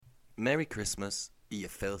Merry Christmas, you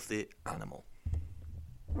filthy animal.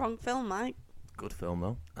 Wrong film, Mike. Good film,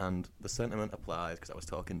 though. And the sentiment applies because I was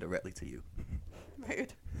talking directly to you.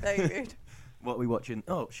 Rude. Very rude. What are we watching?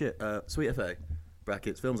 Oh, shit. Sweet FA.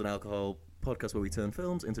 Brackets, films and alcohol. Podcast where we turn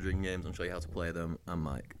films into drinking games and show you how to play them. I'm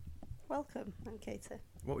Mike. Welcome. I'm Katie.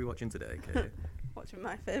 What are we watching today, Katie? Watching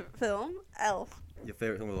my favourite film, Elf. Your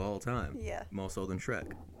favourite film of all time? Yeah. More so than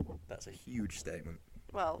Shrek? That's a huge statement.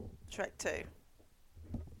 Well, Shrek 2.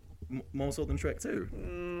 More so than Shrek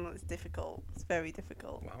 2? It's difficult. It's very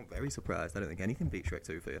difficult. Wow, I'm very surprised. I don't think anything beat Shrek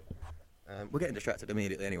 2 for you. We're getting distracted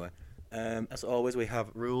immediately anyway. As always, we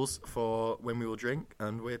have rules for when we will drink,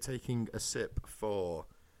 and we're taking a sip for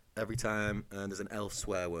every time there's an elf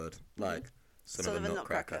swear word, like son of a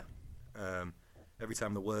nutcracker. Every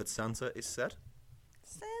time the word Santa is said.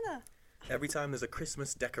 Santa. Every time there's a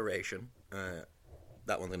Christmas decoration.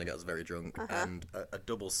 That one's going to get us very drunk. And a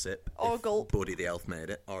double sip. Or a if gulp. Buddy the elf made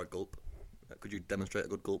it. Or a gulp. Could you demonstrate a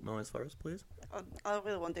good gulp noise for us, please? I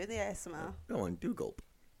really want to do the ASMR. Go on, do a gulp.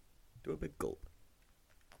 Do a big gulp.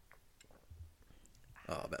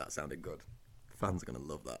 Oh, I bet that sounded good. Fans are going to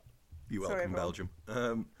love that. You Sorry, welcome, everyone.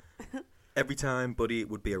 Belgium. Every time Buddy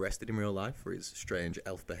would be arrested in real life for his strange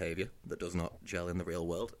elf behaviour that does not gel in the real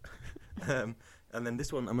world. And then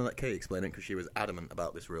this one, I'm going to let Kate explain it because she was adamant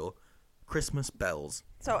about this rule. Christmas bells.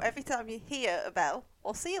 So every time you hear a bell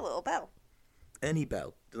or see a little bell, Any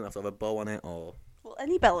bell. Doesn't have to have a bow on it or... well,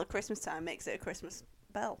 any bell at Christmas time makes it a Christmas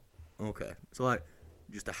bell. Okay. So like,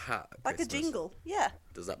 just a hat at Like Christmas. a jingle. Yeah.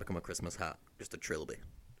 Does that become a Christmas hat? Just a trilby?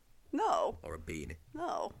 No. Or a beanie?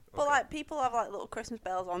 No. But Okay. like people have like little Christmas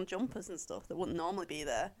bells on jumpers and stuff that wouldn't normally be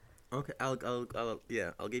there. Okay, I'll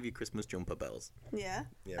give you Christmas jumper bells. Yeah.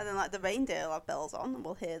 Yeah. And then like the reindeer will have bells on and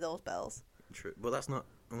we'll hear those bells. True. Well, that's not...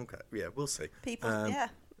 Okay, yeah, we'll see. People, Um, yeah.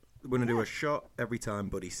 We're going to do a shot every time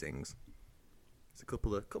Buddy sings. It's a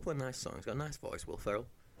couple of nice songs. Got a nice voice, Will Ferrell.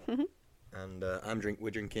 And we're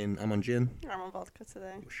drinking, I'm on gin. I'm on vodka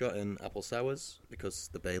today. We're shotting apple sours because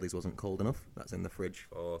the Baileys wasn't cold enough. That's in the fridge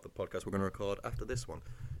for the podcast we're going to record after this one.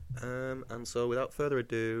 And so without further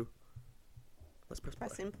ado, let's press play.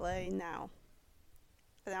 Pressing play now.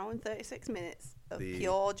 An hour and 36 minutes of The-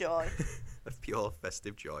 pure joy. Of pure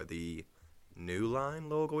festive joy. The New Line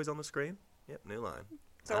logo is on the screen. Yep, New Line.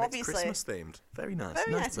 So and obviously, it's Christmas themed. Very nice.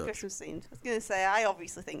 very nice touch. Christmas themed. I was going to say, I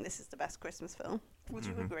obviously think this is the best Christmas film. Would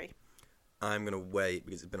Mm-hmm. you agree? I'm going to wait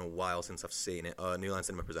because it's been a while since I've seen it. New Line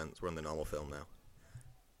Cinema Presents. We're on the normal film now.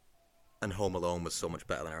 And Home Alone was so much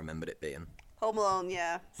better than I remembered it being. Home Alone,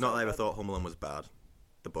 yeah. Not so that I ever good. thought Home Alone was bad.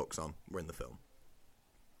 The book's on. We're in the film.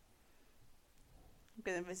 I'm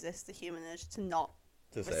going to resist the human urge to not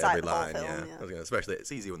To say recite every the whole line, film. yeah. Yeah. I was gonna, especially,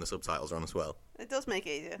 it's easy when the subtitles are on as well. It does make it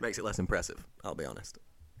easier. Makes it less impressive, I'll be honest.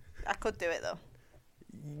 I could do it though.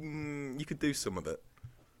 You could do some of it.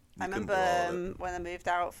 I You couldn't remember do all of it. when I moved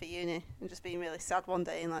out for uni and just being really sad one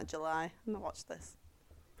day in like July and I watched this.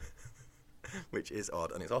 Which is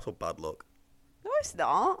odd, and it's also bad luck. No, it's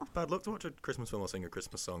not. Bad luck to watch a Christmas film or sing a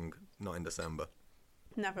Christmas song not in December.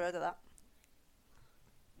 Never heard of that.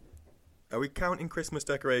 Are we counting Christmas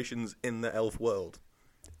decorations in the elf world?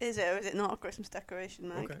 Is it or is it not a Christmas decoration,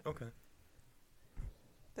 Mike? Okay.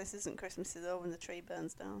 This isn't Christmas though when the tree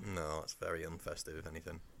burns down. No, it's very unfestive, if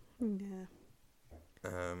anything. Yeah.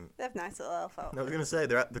 They have nice little elf outfits. I was going to say,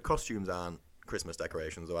 the costumes aren't Christmas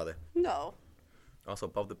decorations, though, are they? No. Also,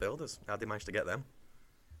 Bob the Builders. How'd they manage to get them?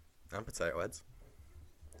 And Potato Heads.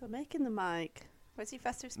 They're making the Mike. Where's your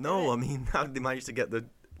festive spirit? No, I mean, how did they manage to get the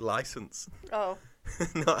license? Oh,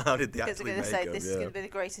 Not how did they because they're actually going to make say them, this is yeah. going to be the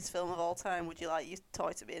greatest film of all time. Would you like your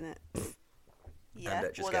toy to be in it? Yeah, And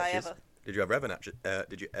etch a would I sketches. ever? Did you ever have an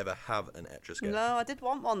Did you ever have an etch a sketch? No, I did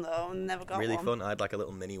want one though and never got Really one. fun. I had like a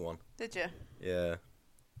little mini one. Did you? Yeah,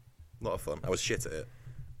 a lot of fun. I was shit at it.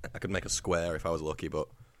 I could make a square if I was lucky, but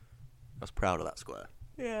I was proud of that square.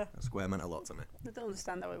 Yeah. That square meant a lot to me. I don't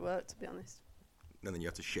understand how it worked, to be honest. And then you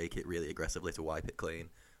have to shake it really aggressively to wipe it clean,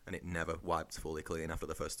 and it never wiped fully clean after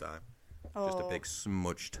the first time. Just a Oh. big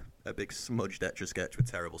smudged etch a sketch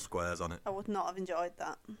with terrible squares on it. I would not have enjoyed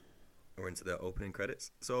that. We're into the opening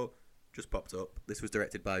credits. So, just popped up. This was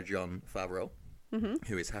directed by Jon Favreau,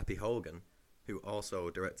 who is Happy Hogan, who also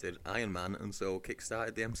directed Iron Man and so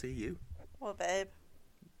kickstarted the MCU. What a babe.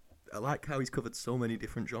 I like how he's covered so many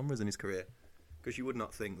different genres in his career, because you would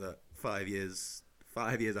not think that 5 years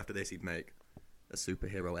after this he'd make a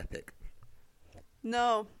superhero epic.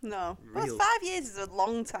 No. Well, Real- 5 years is a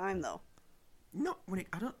long time though. Not when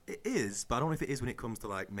it is, but I don't know if it is when it comes to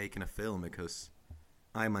like making a film, because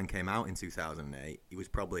Iron Man came out in 2008. He was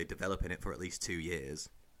probably developing it for at least 2 years.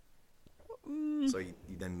 So you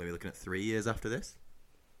then maybe looking at 3 years after this.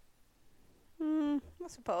 I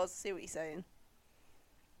suppose. I see what you're saying.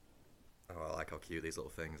 Oh, I like how cute these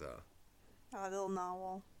little things are. I like a little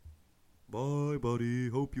narwhal. Bye, buddy.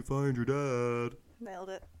 Hope you find your dad. Nailed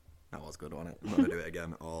it. That was good, wasn't it? I'm not going to do it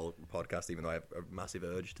again all podcast, even though I have a massive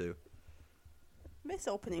urge to. Miss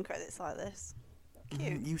opening credits like this.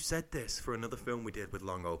 Cute. You said this for another film we did with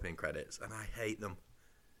long opening credits, and I hate them.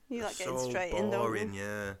 You like They're getting so straight in, don't boring, you?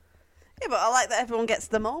 yeah. Yeah, but I like that everyone gets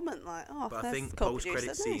the moment. Like, oh, But I there's think co-producer, post-credit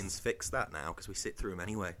nice. scenes fix that now, because we sit through them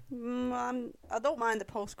anyway. I don't mind the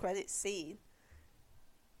post-credit scene,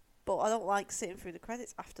 but I don't like sitting through the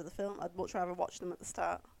credits after the film. I'd much rather watch them at the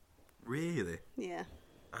start. Really? Yeah.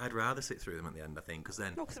 I'd rather sit through them at the end, I think, because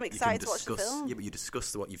then No, 'cause I'm you can excited to watch the discuss. film. Yeah, but you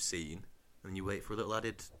discuss what you've seen, and you wait for a little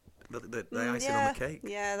added the Mm, icing yeah. on the cake.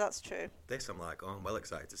 Yeah, that's true. This, I'm like, oh, I'm well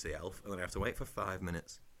excited to see Elf, and then I have to wait for 5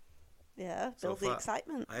 minutes. Yeah, So build the far-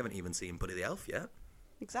 excitement. I haven't even seen Buddy the Elf yet.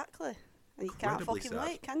 Exactly. And you can't Incredibly fucking sad.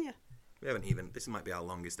 wait, can you? We haven't even. This might be our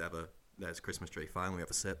longest ever. There's a Christmas tree. Finally, we have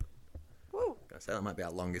a sip. Woo. I say that might be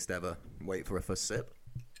our longest ever. Wait for a first sip.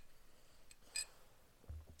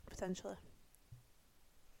 Potentially.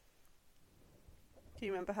 Do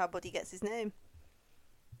you remember how Buddy gets his name?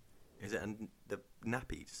 Is it the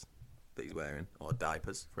nappies that he's wearing, or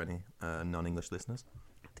diapers for any non-English listeners?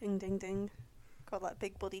 Ding, ding, ding. Called like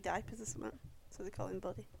Big Buddy diapers or something. So they call him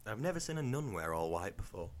Buddy. I've never seen a nun wear all white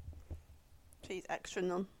before. She's extra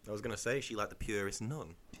nun. I was gonna say she like the purest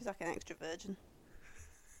nun, She's like an extra virgin.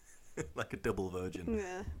 like a double virgin.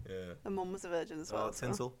 Yeah. Yeah. Her mum was a virgin as well. Oh,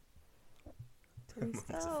 tinsel. So. Mum's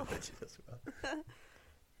a Tinsel. virgin as well.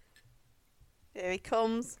 Here he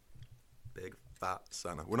comes. Big fat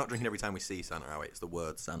Santa. We're not drinking every time we see Santa, are we? It's the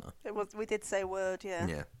word Santa. We did say word, yeah.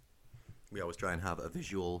 Yeah. We always try and have a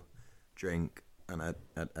visual drink and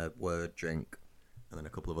a word drink, and then a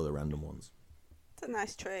couple of other random ones. It's a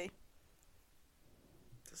nice tree.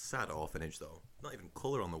 It's a sad orphanage, though. Not even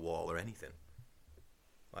colour on the wall or anything.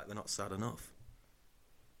 Like, they're not sad enough.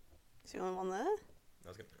 Is the only one there?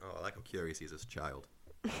 I like how curious he is as a child.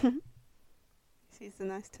 He's a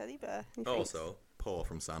nice teddy bear. He Also, poor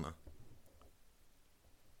from Santa.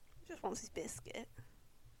 just wants his biscuit.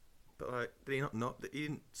 But, like, did he he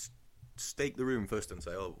didn't stake the room first and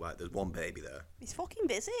say, oh, right, there's one baby there. He's fucking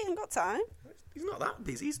busy. He ain't got time. He's not that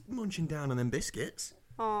busy. He's munching down on them biscuits.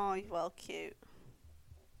 Oh, he's well cute.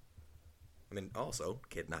 I mean, also,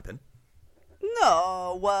 kidnapping.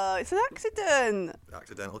 No, it's an accident.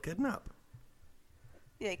 Accidental kidnap.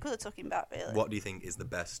 Yeah, he could have took him back, really. What do you think is the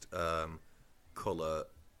best colour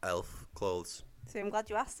elf clothes? See, I'm glad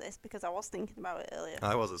you asked this because I was thinking about it earlier.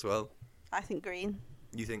 I was as well. I think green.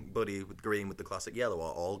 You think Buddy with green with the classic yellow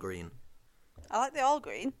or all green? I like the all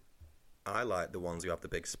green. I like the ones who have the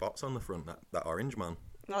big spots on the front, that orange man.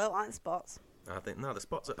 I don't like spots. I think, no, the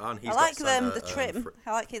spots are on. I like the trim.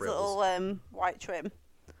 I like his little white trim.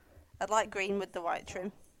 I'd like green with the white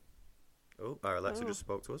trim. Oh, our Alexa Oh. just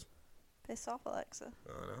spoke to us. Piss off, Alexa.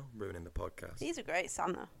 Oh no, ruining the podcast. He's a great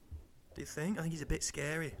Santa. Do you think? I think he's a bit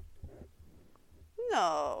scary.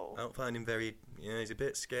 No. I don't find him very... Yeah, he's a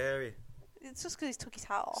bit scary. It's just because he's took his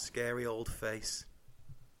hat off. Scary old face.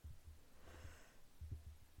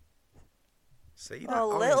 See that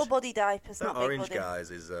Oh, orange, little Buddy diapers, that not big orange Buddy. guys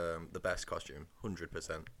is the best costume,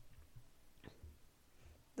 100%.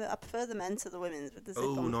 I prefer the men to the women's with the zip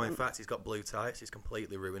Oh on no! In front. fact, he's got blue tights. He's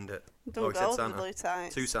completely ruined it. Don't he go said with the blue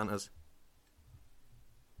tights. 2 Santas.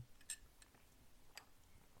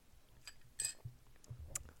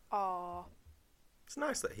 Oh, It's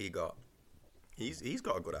nice that he got. He's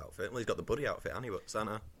got a good outfit. Well, he's got the Buddy outfit, and he got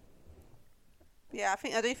Santa. yeah.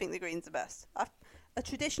 I do think the green's the best. A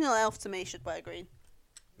traditional elf to me should wear green.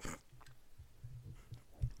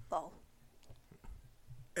 Lol.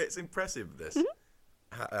 It's impressive this,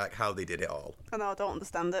 Mm-hmm. like how they did it all. I know. I don't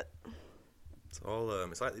understand it. It's all.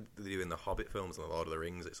 It's like they do in the Hobbit films and the Lord of the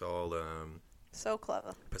Rings. It's all So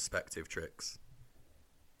clever. perspective tricks.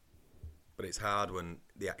 But it's hard when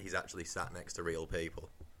he's actually sat next to real people.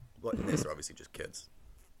 But in this, they're obviously just kids.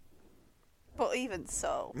 But even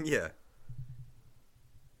so, Yeah.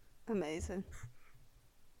 amazing.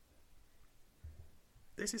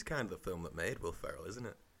 This is kind of the film that made Will Ferrell, isn't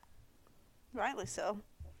it? Rightly so.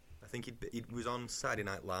 I think he was on Saturday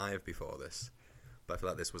Night Live before this, but I feel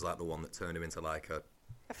like this was like the one that turned him into like a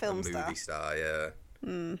Film movie star. Yeah.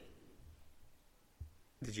 Mm.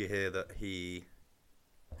 Did you hear that he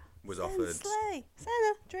was offered? Slay.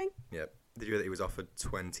 Santa, drink. Yep. Did you hear that he was offered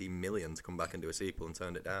 20 million to come back and do a sequel and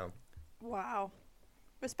turned it down? Wow.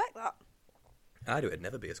 Respect that. I do. It'd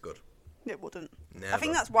never be as good. It wouldn't. Never. I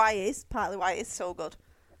think that's why it is, partly why it is so good.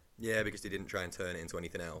 Yeah, because he didn't try and turn it into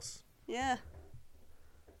anything else. Yeah.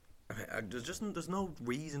 There's no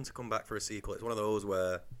reason to come back for a sequel. It's one of those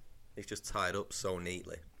where it's just tied up so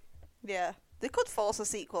neatly. Yeah. They could force a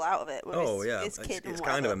sequel out of it. His kid it's and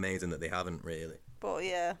kind of whatever. amazing that they haven't really. But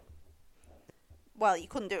yeah. Well, you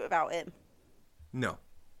couldn't do it without him. No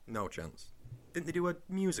chance. Didn't they do a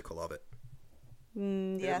musical of it?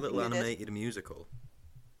 Yeah. A little animated musical.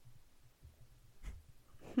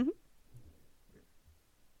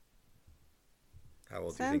 How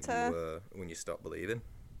old do you think you Santa. were when you stopped believing?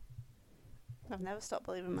 I've never stopped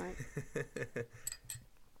believing, mate.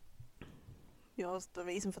 You're the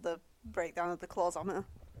reason for the breakdown of the clausometer.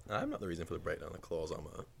 I'm not the reason for the breakdown of the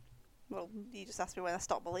clausometer. Well, you just asked me when I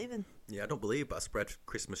stopped believing. Yeah, I don't believe, but I spread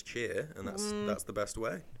Christmas cheer, and that's the best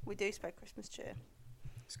way. We do spread Christmas cheer.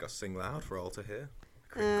 Just got to sing loud for all to hear.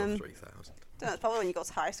 Kringle 3000. Don't know, it's probably when you go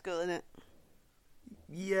to high school, isn't it?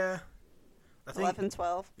 Yeah. I think 11,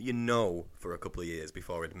 12. you know for a couple of years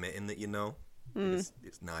before admitting that you know. It's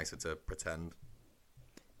nicer to pretend.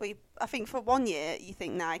 Well, I think for 1 year, you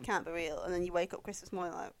think, nah, it can't be real. And then you wake up Christmas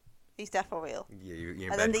morning like, he's definitely real. Yeah, you're in And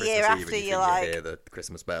bed then the Christmas year Eve after, and you you're think like- you hear the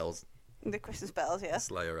Christmas bells, The Christmas bells, yeah.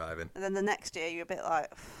 sleigh arriving. And then the next year, you're a bit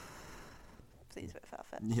like, seems a bit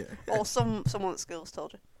far-fetched. Yeah. Or someone at school's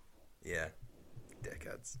told you. Yeah.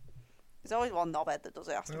 Dickheads. There's always one knobhead that does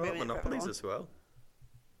it after Oh, ruin it for Monopolies everyone. as well.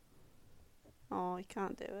 Oh, you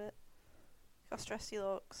can't do it. How stressed he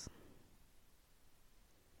looks.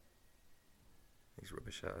 He's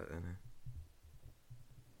rubbish at it, isn't he?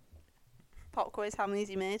 Pop quiz, how many's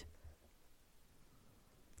he made?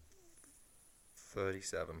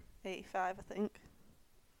 37. 85, I think.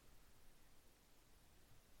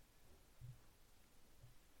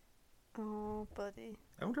 Oh, buddy.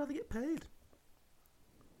 I wonder how they get paid.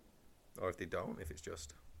 Or if they don't, if it's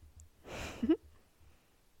just...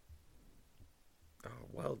 Oh,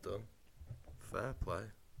 well done. Fair play.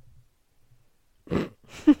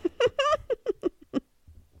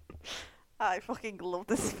 I fucking love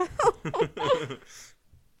this film.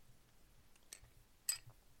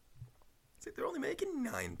 See, they're only making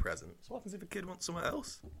 9 presents. What happens if a kid wants somewhere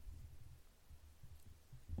else?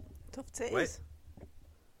 Tough titties. Wait.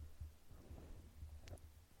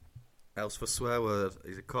 Else for swear word.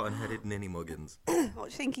 He's a cotton-headed ninny muggins. What do you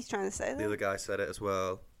think he's trying to say The there? other guy said it as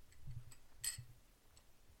well.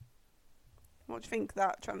 What do you think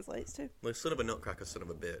that translates to? Well, son of a nutcracker, son of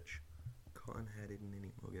a bitch. Cotton-headed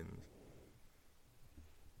ninny muggins.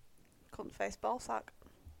 Cunt face ball sack.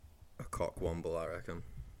 A cockwomble, I reckon.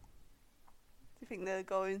 Do you think they're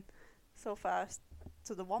going so far as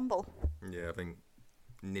to the womble? Yeah, I think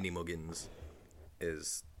ninny muggins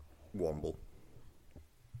is womble.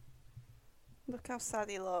 Look how sad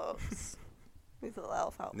he looks. His little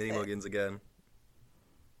elf outfit. Ninny muggins again.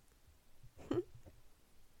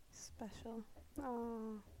 Special.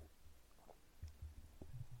 Oh.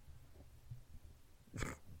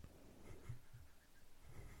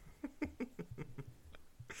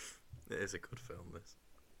 It is a good film, this.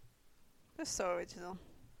 Just so original.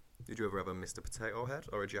 Did you ever have a Mr. Potato Head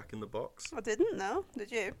or a Jack in the Box? I didn't know.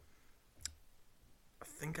 Did you? I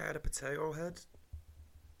think I had a potato head.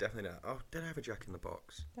 Definitely not. Oh, did I have a Jack in the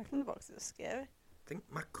Box? Jack in the Box is scary. I think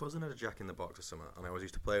my cousin had a Jack in the Box or something, and I always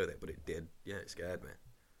used to play with it, but it did. Yeah, it scared me.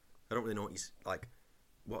 I don't really know what he's like.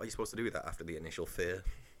 What are you supposed to do with that after the initial fear?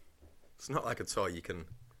 It's not like a toy you can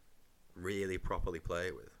really properly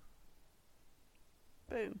play with.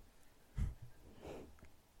 Boom.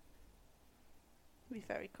 Be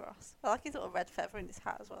very cross. I like his little red feather in his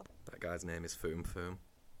hat as well. That guy's name is Foom Foom.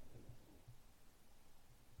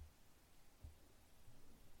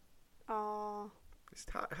 Oh, It's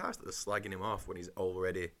harsh that they're slagging him off when he's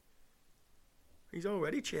already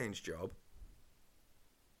changed job.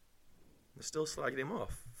 They're still slagging him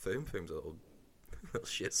off. Foom Foom's a little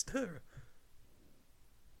shit stirrer.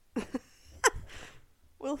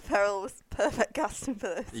 Will Ferrell was perfect casting for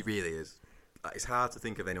this. He really is. Like, it's hard to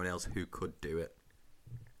think of anyone else who could do it.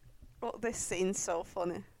 Oh, this scene's so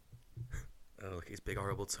funny. Oh, look at his big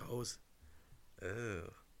horrible toes. Oh.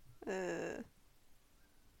 Uh,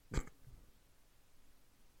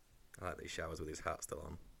 I like that he showers with his hat still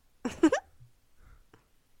on.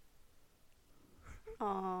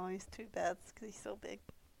 oh, he's two beds because he's so big.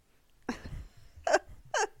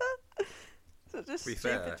 So just To be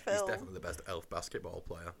stupid fair, film. he's definitely the best elf basketball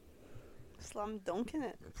player. Slam dunk in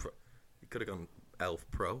it. He could have gone elf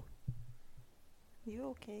pro. You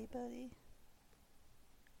okay, buddy?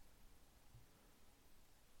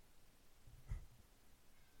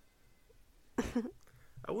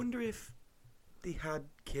 I wonder if they had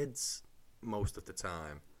kids most of the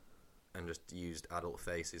time and just used adult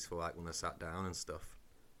faces for like when they sat down and stuff.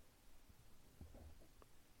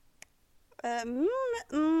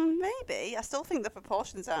 Maybe. I still think the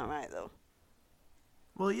proportions aren't right, though.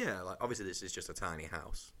 Well, yeah, like, obviously this is just a tiny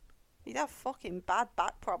house. He'd have fucking bad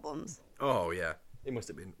back problems. Oh, yeah. He must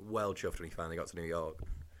have been well chuffed when he finally got to New York.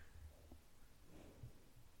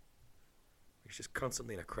 He's just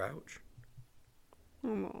constantly in a crouch.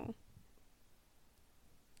 Oh.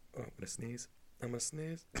 Oh, I'm gonna sneeze.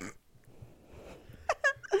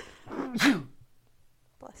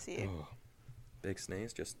 Bless you. Oh, big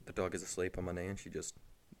sneeze. Just the dog is asleep on my knee and she just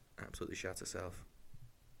absolutely shat herself.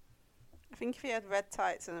 I think if he had red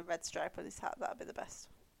tights and a red stripe on his hat, that'd be the best.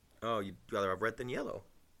 Oh, you'd rather have red than yellow?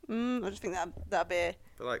 I just think that'd be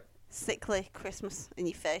But like sickly Christmas in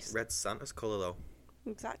your face. red's Santa's colour though.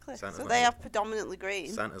 Exactly. Santa's So not they gonna- have predominantly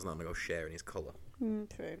green. Santa's not gonna go sharing his colour.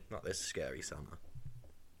 True. Not this scary Santa.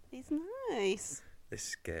 He's nice. This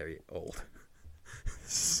scary old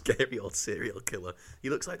serial killer. He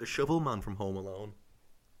looks like the shovel man from Home Alone.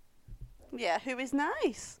 Yeah, who is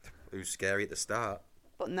nice, Who's scary at the start.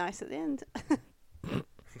 but nice at the end.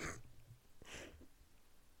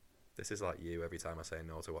 This is like you every time I say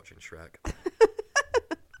no to watching Shrek. I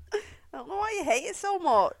don't know why you hate it so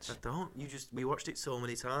much. I don't. We watched it so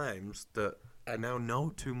many times that I now know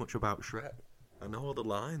too much about Shrek. I know all the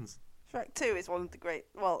lines. Shrek 2 is one of the great,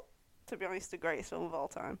 well, to be honest, the greatest film of all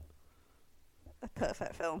time. A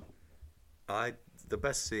perfect film. The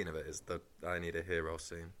best scene of it is the I Need a Hero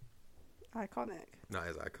scene. Iconic. That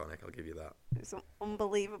is iconic, I'll give you that. It's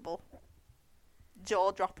unbelievable.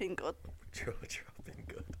 Jaw-dropping good. Jaw-dropping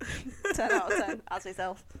good. 10 out of 10, as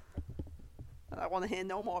myself. And I want to hear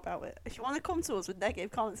no more about it. If you want to come to us with negative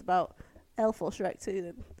comments about Elf or Shrek 2,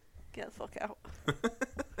 then get the fuck out.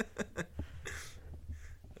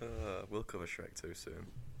 We'll cover Shrek 2 soon.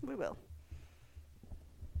 We will.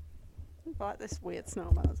 I like this weird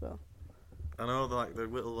snowman as well. I know, like, the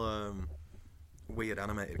little weird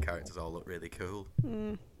animated characters all look really cool.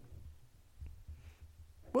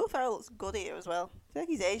 Will Ferrell looks good here as well. I feel like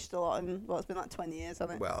he's aged a lot in, it's been like 20 years,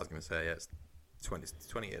 hasn't it? Well, I was going to say, yeah, it's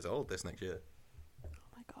 20 years old this next year. Oh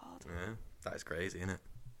my god. Yeah, that is crazy, isn't it?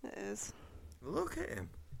 It is. Look at him.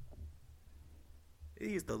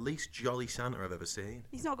 He is the least jolly Santa I've ever seen.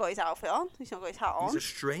 He's not got his outfit on. He's not got his hat on. He's a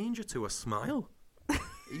stranger to a smile.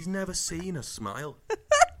 He's never seen a smile.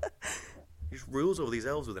 He just rules over these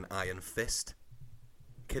elves with an iron fist.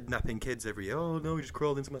 Kidnapping kids every year. Oh no, he just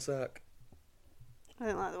crawled into my sack. I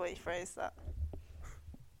didn't like the way you phrased that.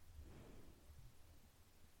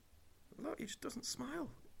 Look, he just doesn't smile.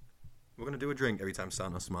 We're going to do a drink every time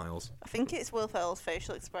Santa smiles. I think it's Will Ferrell's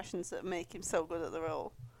facial expressions that make him so good at the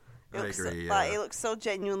role. I agree, Like, he looks so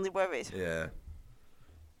genuinely worried. Yeah.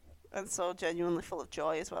 And so genuinely full of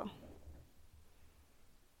joy as well.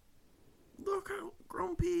 Look how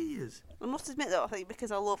grumpy he is. I must admit though, I think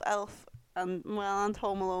because I love Elf and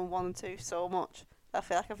Home Alone 1 and 2 so much, I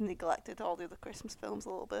feel like I've neglected all the other Christmas films a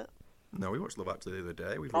little bit. No, we watched Love Actually the other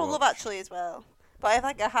day. Love Actually as well. But I have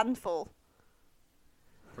like a handful.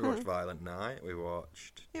 We watched Violent Night. We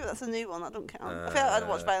watched... Yeah, but that's a new one. That don't count. I feel like I'd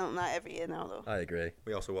watch Violent Night every year now though. I agree.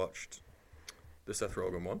 We also watched the Seth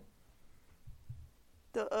Rogen one.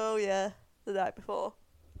 Oh yeah, the night before.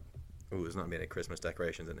 Ooh, there's not many Christmas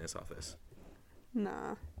decorations in this office.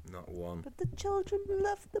 Nah. Not one. But the children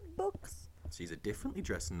love the books. She's a differently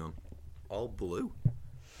dressed nun. All blue.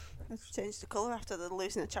 Let's change the colour after the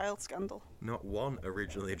losing a child scandal. Not one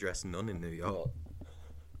originally dressed nun in New York.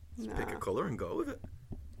 Just pick a colour and go with it.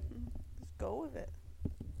 Just go with it.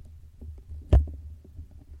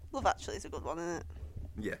 Love Actually is a good one, isn't it?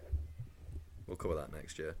 Yeah. We'll cover that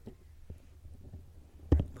next year.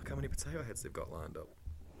 Look how many potato heads they've got lined up.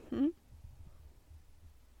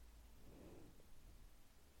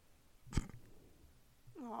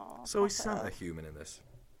 Aww, So is Santa human in this?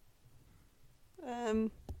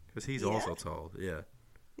 Because he's Yeah. also tall, yeah.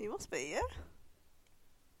 He must be, yeah.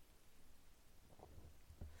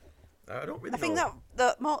 I don't really I think know.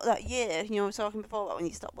 that year, you know, we were talking before about when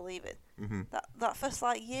you stop believing. Mm-hmm. That first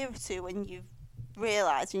like year or two when you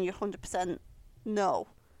realise and you 100% know,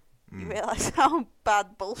 you realise how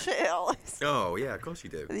bad bullshit it all is. Oh, yeah, of course you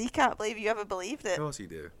do. And you can't believe you ever believed Of it. course you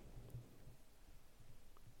do.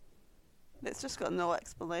 It's just got no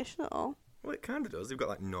explanation at all. Well, it kind of does. They've got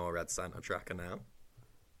like NORAD Santa tracker now.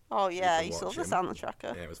 Oh yeah, I can used to watch love the him. Santa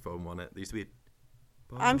tracker. Yeah, it was fun, wasn't it? There used to be...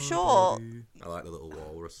 I'm sure- Buddy. I like the little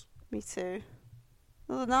walrus. Me too.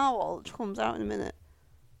 There's a narwhal which comes out in a minute.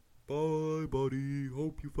 Bye, buddy.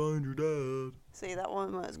 Hope you find your dad. See, that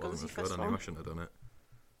one wasn't as good as your first I knew I one. shouldn't have done it.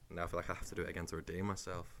 Now I feel like I have to do it again to redeem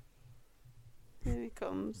myself. Here he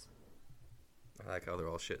comes. I like how they're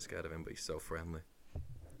all shit scared of him, but he's so friendly.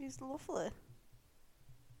 He's lovely.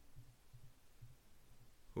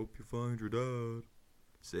 Hope you find your dad.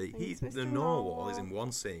 See, He's the Mr. narwhal is Narwhal. in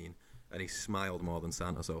one scene, and he smiled more than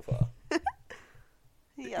Santa so far.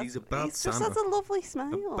 He's a bad He just Santa. has a lovely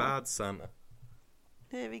smile. A bad Santa.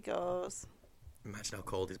 Here he goes. Imagine how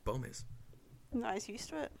cold his bum is. No, he's used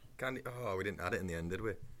to it. Candy. Oh, we didn't add it in the end, did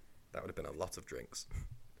we? That would have been a lot of drinks.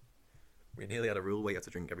 We nearly had a rule where you had to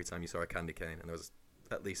drink every time you saw a candy cane, and there was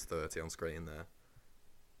at least 30 on screen there.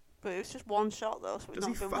 But it was just one shot though, so we've Does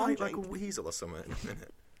he not been fight one like a drink. weasel or something in a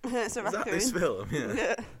minute? It's a Is that raccoon. this film?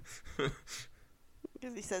 Yeah.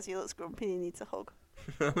 Because he says he looks grumpy and he needs a hug.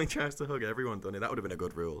 He tries to hug everyone, doesn't he? That would have been a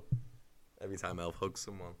good rule. Every time Elf hugs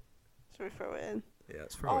someone. Should we throw it in? Yeah,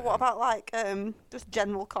 it's throw Oh, it what in. about like just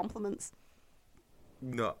general compliments?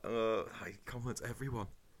 No, he compliments everyone.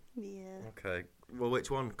 Yeah. Okay. Well, which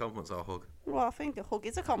one? Compliments or hug? Well, I think a hug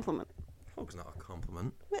is a compliment. Hug's not a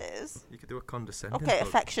compliment. It is. You could do a condescending Okay, hug.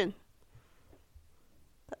 affection.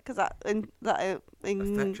 Because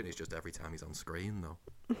Affection is just every time he's on screen, though.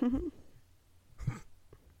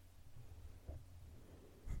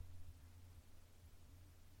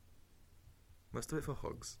 Let's do it for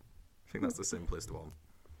hugs. I think that's the simplest one.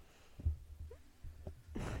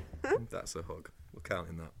 That's a hug. We're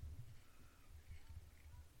counting that.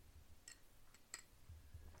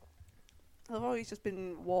 I've always just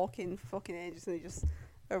been walking for fucking ages and he just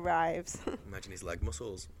arrives. Imagine his leg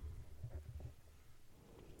muscles.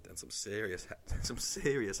 Done some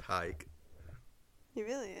serious hike. He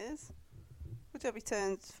really is. Good job he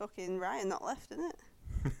turns fucking right and not left, isn't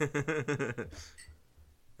it?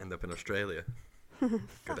 End up in Australia.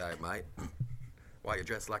 Good day, mate. Why you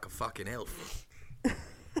dressed like a fucking elf?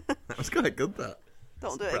 That was quite good. That.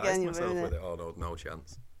 Don't do it Surprised again, you myself ruin with it. it. Oh no, no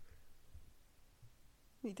chance.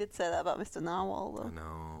 You did say that about Mr. Narwhal, I though.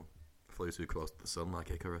 know. Flew too close to the sun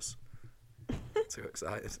like Icarus. Too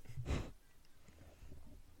excited.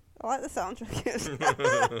 I like the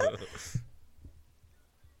soundtrack.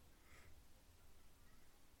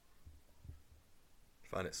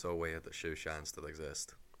 Find it so weird that Shoe Shine still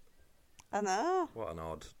exist. I know. What an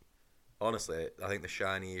odd. Honestly, I think the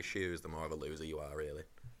shinier your shoes, the more of a loser you are, really.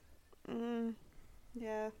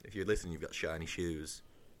 Yeah. If you're listening, you've got shiny shoes.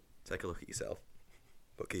 Take a look at yourself.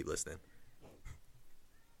 But keep listening.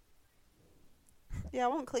 Yeah, I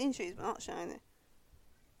want clean shoes, but not shiny.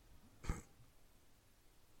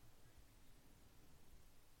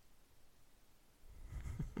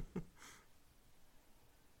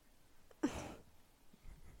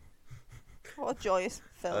 What a joyous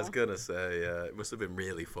film. I was gonna say, it must have been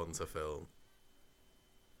really fun to film.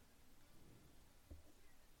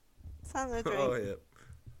 Santa dream. Oh yeah,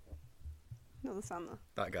 Another Santa.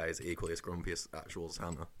 that guy is equally as grumpy as actual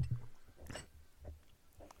Santa.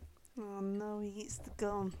 Oh no, he eats the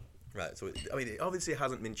gum. Right, so it obviously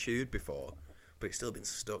hasn't been chewed before, but it's still been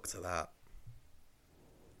stuck to that.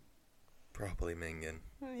 Properly minging.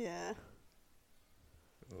 Oh, yeah.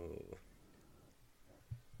 Oh.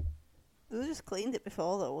 They just cleaned it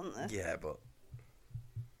before, though, wouldn't they? Yeah, but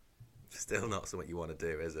still not something you want to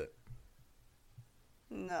do, is it?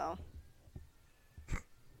 No.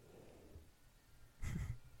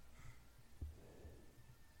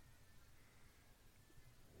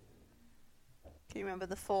 Can you remember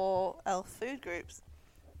the 4 elf food groups?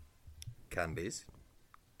 Candies,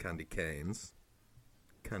 candy canes,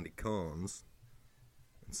 candy corns,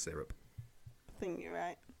 and syrup. I think you're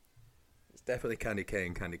right. It's definitely candy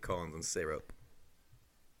cane, candy corns, and syrup.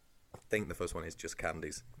 I think the first one is just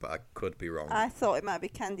candies, but I could be wrong. I thought it might be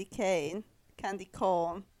candy cane, candy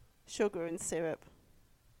corn, sugar and syrup.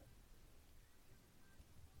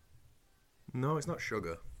 No, it's not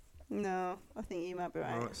sugar. No, I think you might be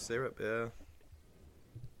right. No, it's syrup, yeah.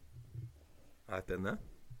 I've been there.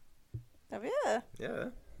 Have you? Yeah.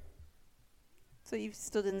 So you've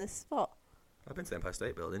stood in this spot? I've been to the Empire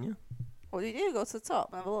State Building, yeah. What did you do? Go to the top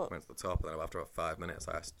and have a look? Went to the top, and then after about 5 minutes,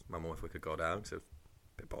 I asked my mum if we could go down, because I was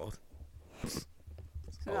a bit bored.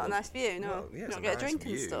 So not a nice view, no? Well, yeah, You it's don't a get nice a drink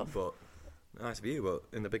view, and stuff? But nice view, but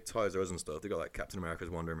in the big Toys R Us and stuff, they got like Captain America's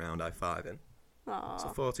wandering around I-5 in. What's a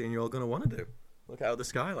Aww. 14-year-old going to want to do? Look out the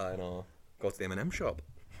skyline or go to the M&M shop?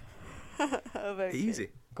 Oh, very Easy.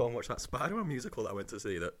 Go and watch that Spider-Man musical that I went to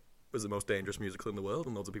see that was the most dangerous musical in the world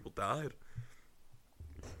and loads of people died.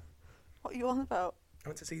 cute. What are you on about? I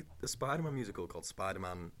went to see a Spider-Man musical called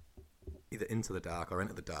Spider-Man either Into the Dark or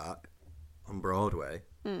Enter the Dark on Broadway.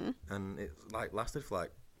 And it like lasted for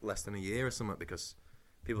like less than a year or something because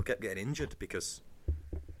people kept getting injured because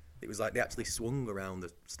it was like they actually swung around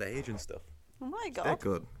the stage and stuff. Oh my They're god.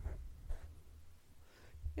 good.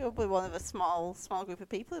 You're probably one of a small group of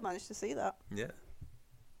people who managed to see that. Yeah.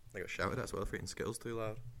 They got shouted at as well for eating Skittles too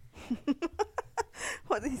loud.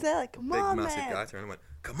 What did he say? Like, come Big on, massive man. guy turned and went,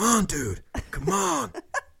 Come on, dude. Come on.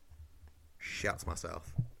 Shat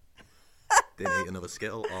myself. Didn't eat another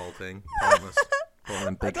Skittle. All thing. Pointless. Bought a I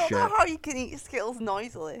big don't share. know how you can eat Skittles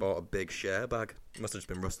noisily. Bought a big share bag. Must have just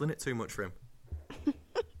been rustling it too much for him.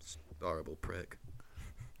 Horrible prick.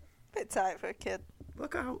 Bit tight for a kid.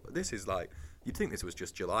 Look how this is like. You'd think this was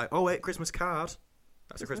just July. Oh wait, Christmas card.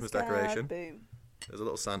 That's a Christmas decoration. Card, boom. There's a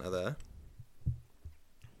little Santa there.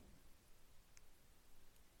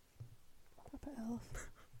 Papa Elf.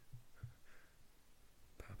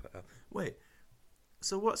 Papa Elf. Wait.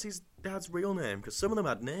 So what's his dad's real name? Because some of them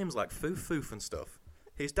had names like Foof and stuff.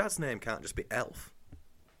 His dad's name can't just be Elf.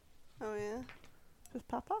 Oh yeah. Just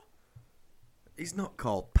Papa? He's not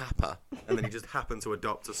called Papa, and then he just happened to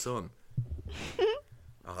adopt a son.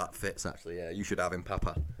 Oh, that fits actually. Yeah, you should have him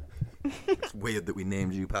Papa. It's weird that we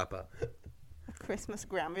named you Papa. A Christmas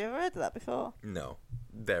gram. Have you ever heard of that before? No,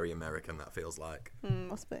 very American. That feels like.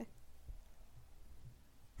 Must be.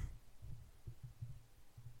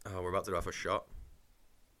 Oh, we're about to have a shot.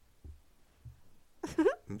 Do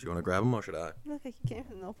you want to grab him or should I? Look like you came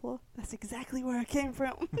from the North Pole. That's exactly where I came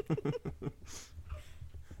from.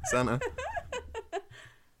 Santa.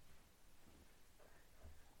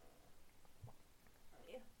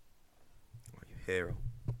 What you hero?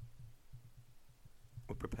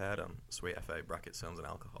 We're prepared on Sweet FA bracket sounds and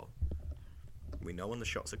alcohol. We know when the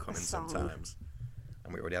shots are coming song. sometimes,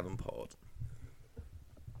 and we already have them poured.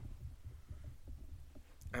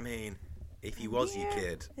 I mean, if he was your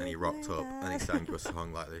kid and he rocked up and he sang you a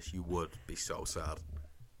song like this, you would be so sad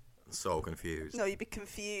and so confused. No, you'd be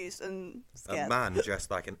confused and scared. A man dressed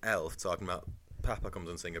like an elf talking about Papa comes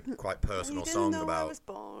and sing a quite personal you didn't song know about. I was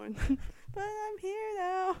born, but I'm here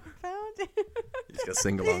now. Found you. You just got to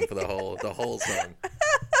sing along for the whole song.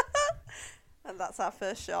 And that's our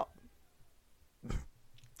first shot.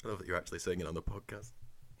 I love that you're actually singing on the podcast.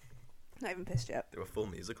 Not even pissed yet. Do a full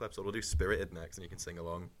music episode. We'll do Spirited next, and you can sing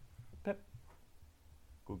along. Pep.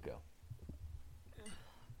 Good girl.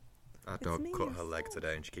 Our It's dog me, cut your her leg son.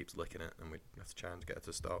 today, and she keeps licking it, and we have to try and get her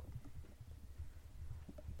to stop.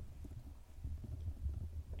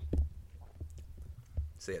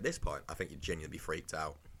 See, at this point, I think you'd genuinely be freaked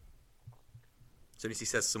out. As soon as he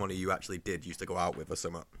says someone who you actually did used to go out with or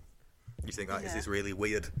something, you think, like, is Yeah. this really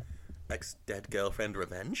weird ex-dead girlfriend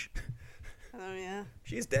revenge? Oh yeah.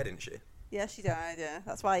 She is dead, isn't she? Yeah, she died. Yeah,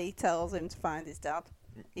 that's why he tells him to find his dad,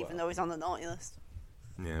 even though he's on the naughty list.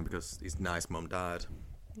 Yeah, because his nice mum died.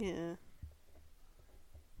 Yeah.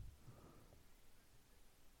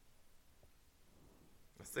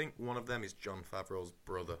 I think one of them is Jon Favreau's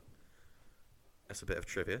brother. That's a bit of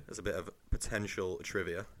trivia. There's a bit of potential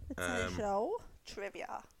trivia. Potential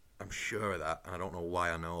trivia. I'm sure of that, and I don't know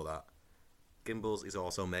why I know that. Gimbals is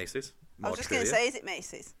also Macy's. I was just going to say, is it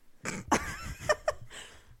Macy's?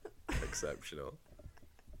 Exceptional.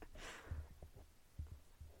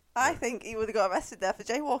 I think he would have got arrested there for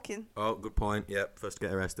jaywalking. Oh, good point. Yep, first to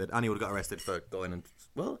get arrested. And he would have got arrested for going and...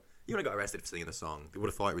 Well, he would have got arrested for singing the song. They would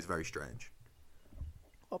have thought it was very strange.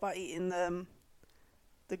 What about eating the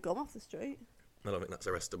gum off the street? I don't think that's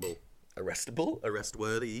arrestable. Arrestable?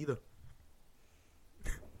 Arrest-worthy either.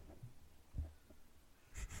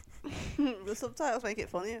 The subtitles make it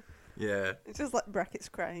funnier. Yeah. It's just like brackets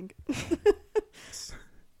crying.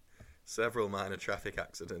 Several minor traffic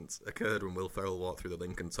accidents occurred when Will Ferrell walked through the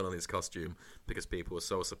Lincoln Tunnel in his costume because people were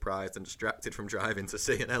so surprised and distracted from driving to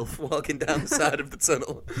see an elf walking down the side of the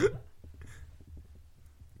tunnel.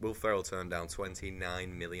 Will Ferrell turned down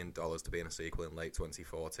 $29 million to be in a sequel in late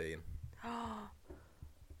 2014.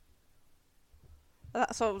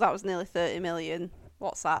 So that was nearly 30 million.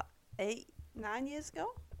 What's that? 9 years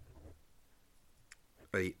ago?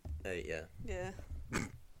 Eight, yeah. Yeah.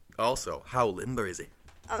 Also, how limber is he?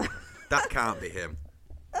 That can't be him.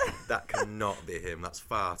 That cannot be him. That's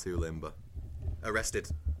far too limber. Arrested.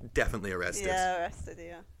 Definitely arrested. Yeah, arrested,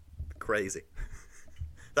 yeah. Crazy.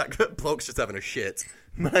 That bloke's just having a shit.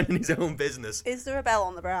 Minding his own business. Is there a bell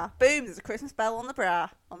on the bra? Boom, there's a Christmas bell on the bra,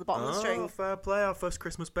 on the bottom of the Oh, string. fair play. Our first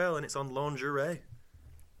Christmas bell, and it's on lingerie.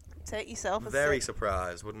 Take yourself a Very sip.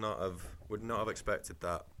 surprised. Would not have expected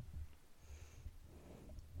that.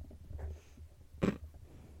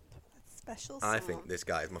 Special I someone. think this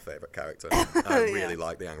guy is my favourite character. I really Yeah.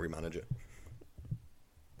 like the angry manager.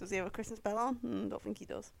 Does he have a Christmas bell on? Don't think he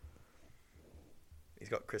does. He's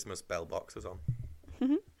got Christmas bell boxes on.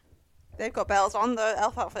 They've got bells on the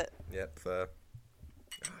elf outfit. Yep, fair.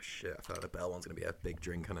 Oh shit, I thought the bell one's going to be a big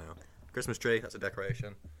drinker now. Christmas tree, that's a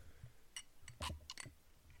decoration.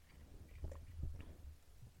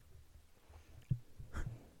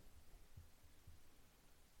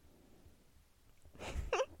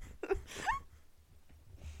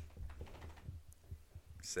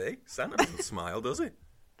 See? Santa doesn't smile, does he?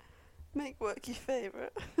 Make work your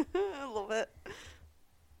favourite. I love it.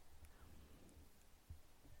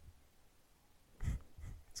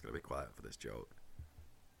 It's going to be quiet for this joke.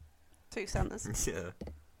 2 Santas. Yeah.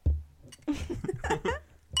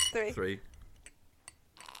 3. 3.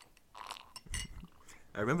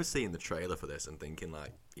 I remember seeing the trailer for this and thinking,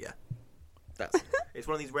 like, yeah, that's... It's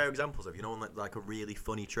one of these rare examples of, you know, like a really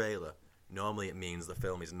funny trailer. Normally it means the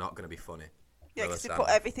film is not going to be funny. Yeah, because they put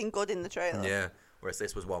everything good in the trailer. Yeah, whereas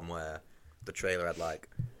this was one where the trailer had, like,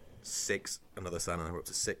 6... Another Santa. We're up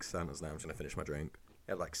to 6 Santas now. I'm just going to finish my drink.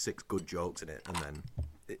 It had, like, 6 good jokes in it, and then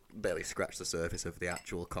it barely scratched the surface of the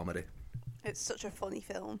actual comedy. It's such a funny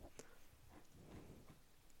film.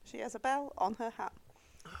 She has a bell on her hat.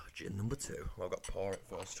 Oh, gin number 2. Well, I've got to pour it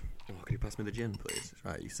first. Oh, could you pass me the gin, please? It's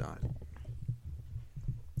right at your side.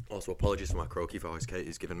 Also, apologies for my croaky voice.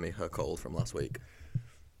 Katie's given me her cold from last week.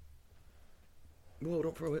 Whoa,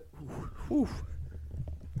 don't throw it. Ooh.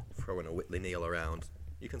 Throwing a Whitley Neal around.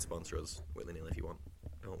 You can sponsor us, Whitley Neal, if you want.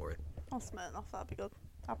 Don't worry. I'll Smirnoff, that'd be good.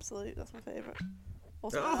 Absolute, that's my favourite.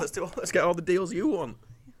 Oh, let's get all the deals you want.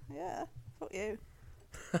 Yeah, fuck you.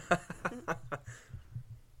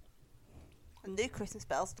 And new Christmas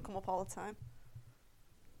bells come up all the time.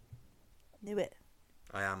 Knew it.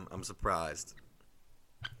 I'm surprised.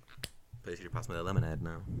 Please, could you pass me the lemonade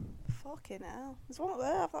now? Fucking hell. There's one up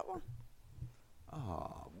there, have that one.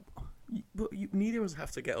 Oh, but neither of us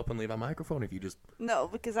have to get up and leave our microphone if you just... No,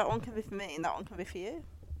 because that one can be for me and that one can be for you.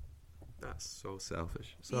 That's so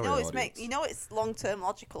selfish. Sorry, You know it's long-term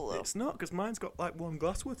logical, though. It's not, because mine's got like 1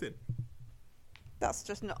 glass worth in. That's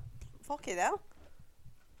just not... Fucking hell.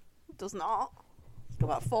 It does not. It's got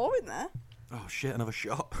about 4 in there. Oh shit, another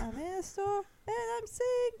shot. I'm in a store and I'm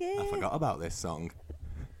singing. I forgot about this song.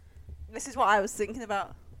 This is what I was thinking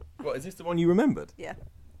about. What, is this the one you remembered? Yeah.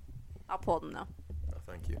 I'll pour them now. Oh,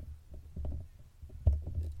 thank you.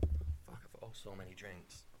 Fuck, I've got so many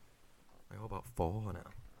drinks. I got about 4 now.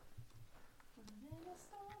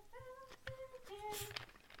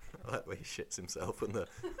 I like the way he shits himself when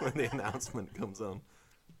the announcement comes on.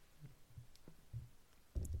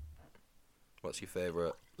 What's your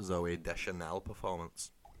favourite Zooey Deschanel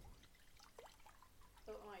performance?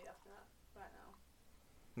 I don't know why you're asking that right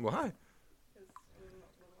now. Why?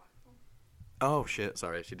 Oh shit,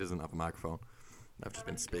 sorry, she doesn't have a microphone. I've just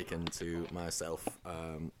been speaking to myself.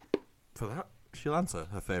 For that, she'll answer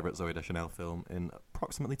her favourite Zooey Deschanel film in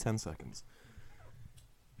approximately 10 seconds.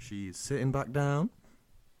 She's sitting back down.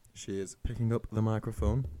 She is picking up the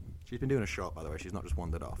microphone. She's been doing a shot, by the way. She's not just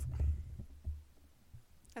wandered off.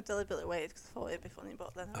 I deliberately waited because I thought it'd be funny,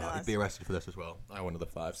 but then I You'd realised... be arrested for this as well. I wanted the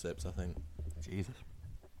 5 sips, I think. Jesus.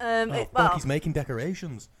 Well, he's making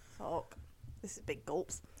decorations. fuck. This is big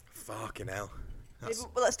gulps. Fucking hell. Yeah,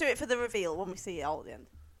 but let's do it for the reveal when we see it all at the end.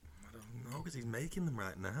 I don't know, because he's making them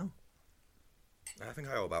right now. I think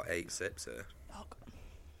I owe about 8 sips here. Fuck.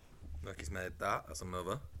 Look, he's made that. That's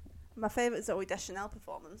another. My favourite Zooey Deschanel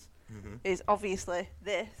performance is obviously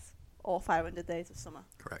this or 500 Days of Summer.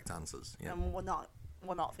 Correct answers. Yeah. And we're not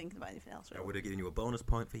thinking about anything else, I really. would have given you a bonus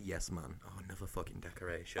point for Yes Man. Oh, another fucking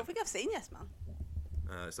decoration. I think I've seen Yes Man.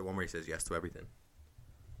 It's the one where he says yes to everything.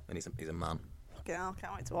 And he's a man. Fucking hell,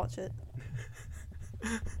 can't wait to watch it.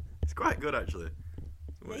 It's quite good, actually.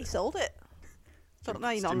 Yeah, he sold it. Don't know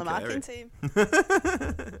you're not on the marketing team.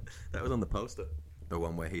 That was on the poster. The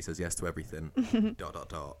one where he says yes to everything, ...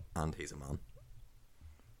 and he's a man.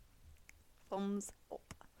 Thumbs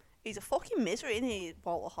up. He's a fucking misery, isn't he,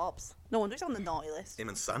 Walter Hobbs? No wonder he's on the naughty list. Him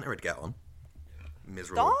and Santa would get on.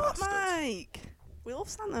 Miserable Stop, bastards. Mike! We love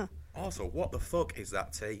Santa. Also, what the fuck is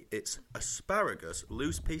that tea? It's asparagus,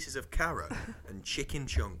 loose pieces of carrot, and chicken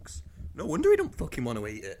chunks. No wonder he don't fucking want to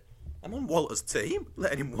eat it. I'm on Walter's team,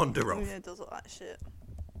 letting him wander off. Yeah, it does look like shit.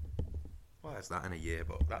 Why is that in a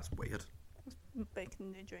yearbook? That's weird. Making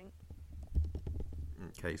a new drink.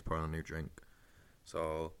 Okay, he's pouring a new drink.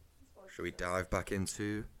 So, should we dive back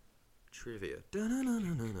into trivia?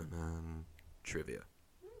 Trivia.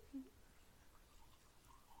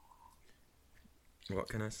 What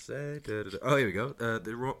can I say? Oh, here we go.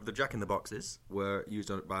 The Jack in the Boxes were used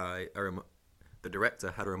by the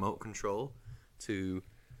director had a remote control to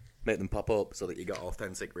make them pop up so that you got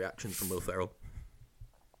authentic reactions from Will Ferrell.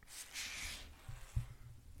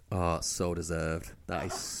 Oh, so deserved. That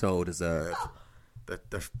is so deserved.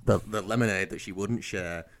 The lemonade that she wouldn't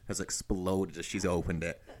share has exploded as she's opened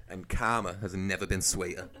it, and karma has never been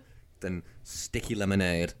sweeter than sticky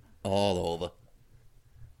lemonade all over.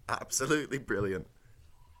 Absolutely brilliant.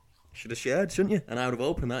 Should have shared, shouldn't you? And I would have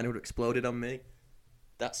opened that and it would have exploded on me.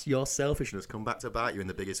 That's your selfishness come back to bite you in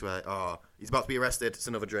the biggest way. Oh, he's about to be arrested. It's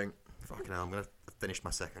another drink. Fucking hell, I'm going to finish my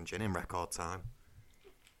second gin in record time.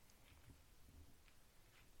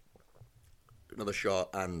 Another shot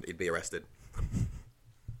and he'd be arrested.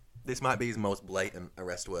 This might be his most blatant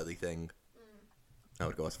arrest-worthy thing. I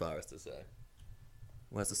would go as far as to say.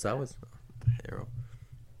 Where's the sours? Oh, the hero.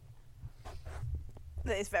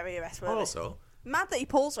 That is very arrest-worthy. Also, Mad that he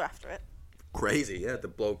pulls her after it. crazy, yeah, the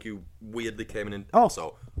bloke who weirdly came in and...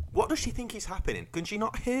 Also, what does she think is happening? Can she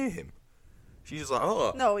not hear him? She's just like,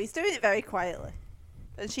 oh... No, he's doing it very quietly.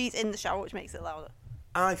 And she's in the shower, which makes it louder.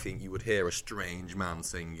 I think you would hear a strange man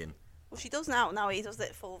singing. Well, she does now. Now he does it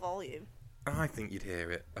at full volume. I think you'd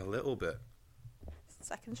hear it a little bit.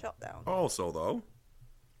 Second shot down. Also, though,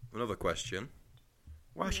 another question.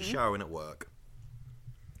 Why is she showering at work?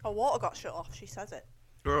 Her water got shut off. She says it.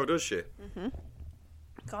 Oh, does she?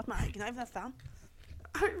 God, man, you can not even have a fan.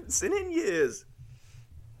 I haven't seen it in years.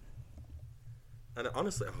 And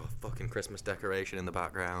honestly, fucking Christmas decoration in the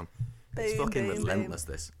background. It's Boom, fucking boom, relentless,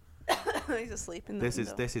 this. He's asleep in the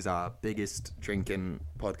window. This is our biggest drinking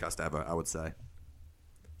podcast ever, I would say.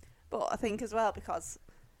 But I think as well, because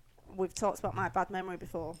we've talked about my bad memory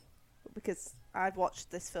before, because I've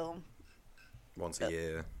watched this film Once a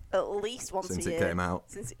year. at least once Since a it year. came out.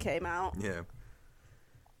 Since it came out. Yeah.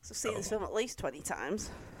 So I've seen this film at least 20 times.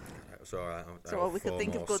 It's alright. So we could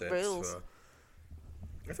think of good rules.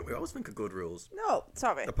 I think we always think of good rules. No,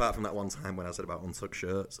 sorry. Apart from that one time when I said about untucked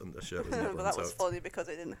shirts and the shirt was never But that was untucked. funny because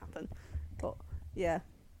it didn't happen. But, yeah.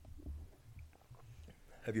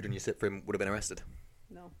 Have you done your sip for him? Would have been arrested.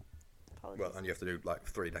 No. Apologies. Well, and you have to do like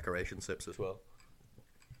 3 decoration sips as well.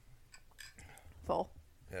 4.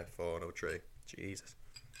 Yeah, 4, no 3. Jesus.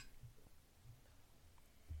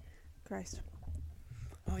 Christ.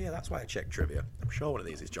 Oh yeah, that's why I checked trivia. I'm sure one of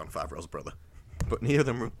these is Jon Favreau's brother. But neither of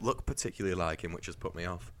them look particularly like him, which has put me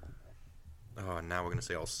off. Oh, and now we're going to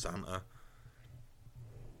see all Santa.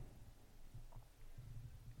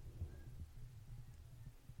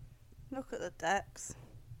 Look at the decks.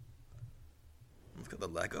 Look at the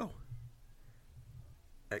Lego.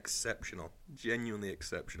 Exceptional. Genuinely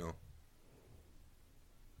exceptional.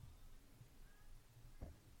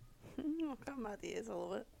 Look how mad he is, I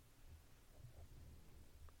love it.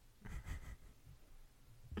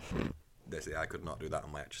 See, I could not do that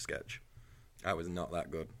on my Etch a Sketch. I was not that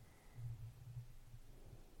good.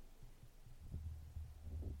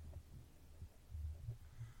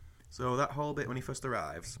 So that whole bit when he first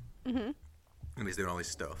arrives, and he's doing all his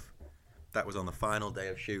stuff, that was on the final day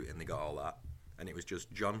of shooting. They got all that, and it was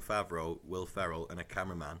just Jon Favreau, Will Ferrell, and a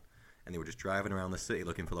cameraman, and they were just driving around the city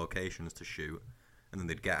looking for locations to shoot. And then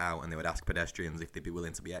they'd get out and they would ask pedestrians if they'd be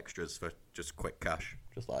willing to be extras for just quick cash,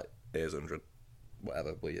 just like here's 100,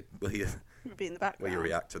 whatever. Will you Be in the background. will you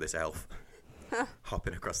react to this elf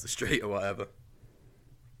hopping across the street or whatever?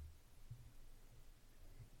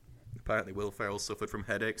 Apparently, Will Ferrell suffered from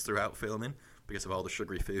headaches throughout filming because of all the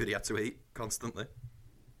sugary food he had to eat constantly.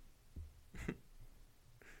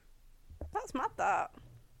 That's mad, that.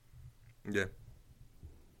 Yeah.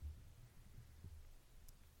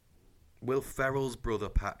 Will Ferrell's brother,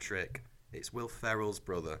 Patrick. It's Will Ferrell's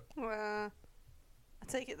brother. I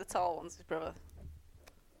take it the tall one's his brother.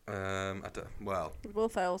 Well, Will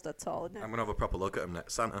Ferrell's dead tall, isn't it? I'm going to have a proper look at him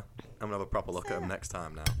next. Santa. I'm going to have a proper look at him next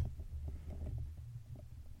time now.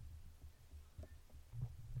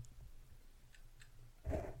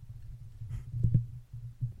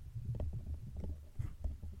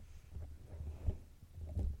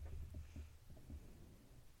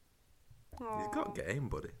 He's got game,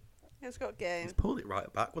 buddy. He's got game. He's pulled it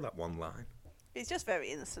right back with that one line. He's just very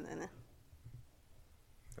innocent, isn't he?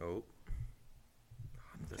 Oh.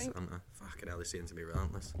 Another Santa. Fucking hell, they seem to be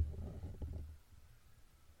relentless.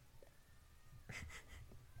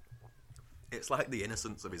 It's like the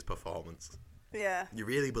innocence of his performance. Yeah. You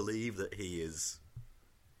really believe that he is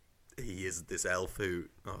this elf who...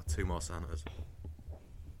 Oh, 2 more Santas.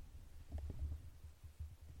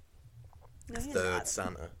 No, you're 3rd not.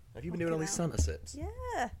 Santa. Have you been doing all Fucking these hell. Santa sips?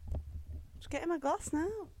 Yeah. Just getting my glass now.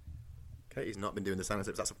 Katie's not been doing the Santa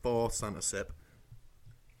sips. That's a 4th Santa sip.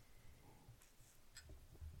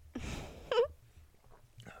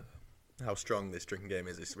 How strong this drinking game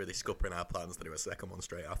is. It's really scuppering our plans to do a second one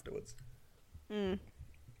straight afterwards.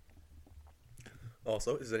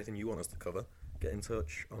 Also, if there's anything you want us to cover, get in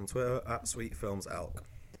touch on Twitter at SweetFilmsAlk.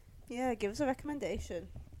 Yeah, give us a recommendation.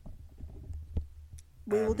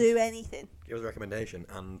 We will do anything. Give us a recommendation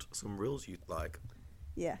and some rules you'd like.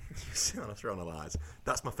 Yeah. You sit on a throne of lies.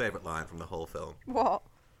 That's my favourite line from the whole film. What?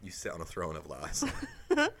 You sit on a throne of lies.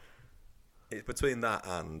 It's between that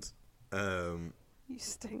and You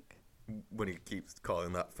stink. when he keeps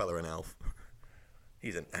calling that fella an elf.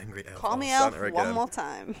 He's an angry elf. Call Oh, me Santa elf again. one more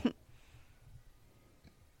time.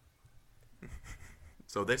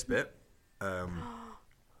 So this bit,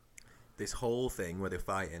 this whole thing where they're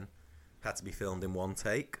fighting, had to be filmed in one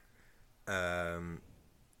take. I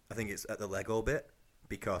think it's at the Lego bit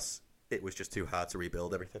because it was just too hard to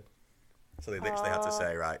rebuild everything. So they literally had to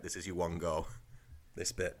say, right, this is your one go.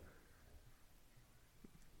 This bit.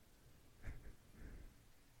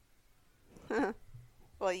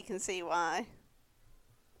 Well, you can see why.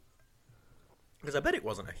 Because I bet it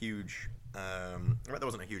wasn't a huge. I bet there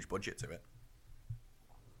wasn't a huge budget to it.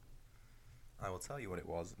 I will tell you what it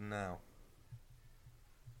was now.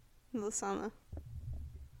 The Santa.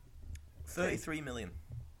 33 million.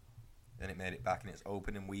 Then it made it back in its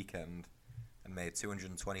opening weekend and made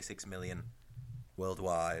 226 million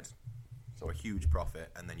worldwide. So a huge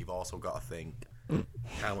profit. And then you've also got to think,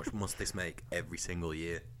 how much must this make every single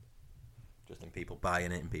year? Just in people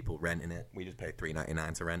buying it and people renting it. We just paid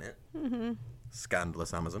 $3.99 to rent it. Mm-hmm.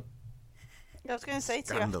 Scandalous, Amazon. I was going to say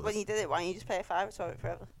to you, after when you did it, why don't you just pay a $5 for it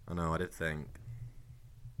forever? I know, I did think.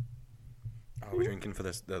 Are we drinking for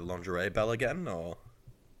the lingerie bell again, or...?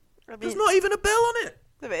 I mean, there's not even a bell on it!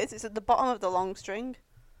 There is. It's at the bottom of the long string.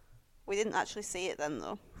 We didn't actually see it then,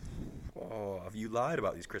 though. Oh, have you lied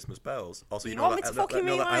about these Christmas bells? Also, you want me to fucking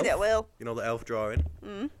rewind it, Will? You know the elf drawing?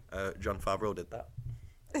 John Favreau did that.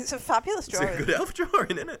 It's a fabulous drawing. It's a good elf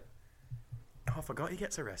drawing, isn't it? Oh, I forgot he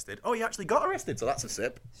gets arrested. Oh, he actually got arrested, so that's a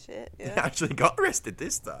sip. Shit, He yeah. actually got arrested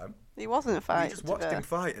this time. He wasn't a fight. We just watched him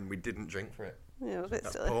fight and we didn't drink for it. Yeah, it was a bit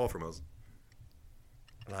That's silly. poor from us.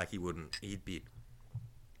 Like, he wouldn't. He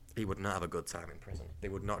would not have a good time in prison. They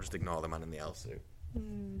would not just ignore the man in the elf suit.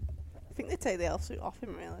 I think they'd take the elf suit off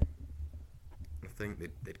him, really. I think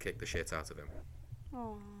they'd kick the shit out of him.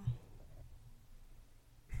 Oh.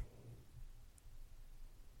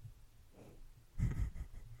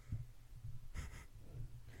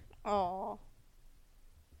 Oh.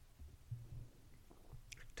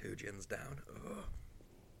 2 gins down. Ugh.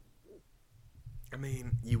 I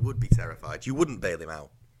mean, you would be terrified. You wouldn't bail him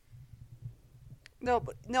out. No,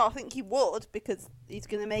 I think he would, because he's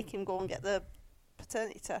going to make him go and get the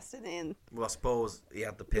paternity test, isn't he? And Well, I suppose he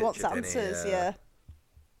had the he picture, wants didn't answers, he? yeah.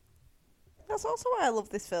 That's also why I love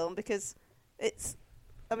this film, because it's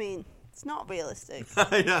not realistic.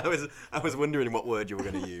 Yeah, I was wondering what word you were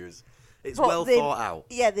going to use. It's But well they- thought out.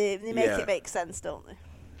 Yeah, they make Yeah. it make sense, don't they?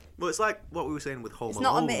 Well, it's like what we were saying with Home It's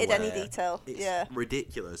Alone. not omitted any where detail. It's Yeah.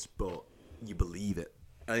 ridiculous, but you believe it.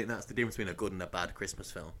 I think that's the difference between a good and a bad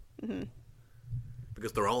Christmas film. Mm-hmm.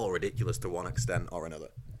 Because they're all ridiculous to one extent or another.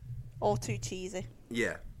 Or too cheesy.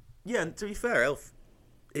 Yeah. Yeah, and to be fair, Elf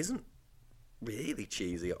isn't really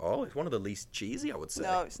cheesy at all. It's one of the least cheesy, I would say.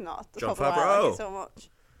 No, it's not. That's John probably why I like Favreau. it so much.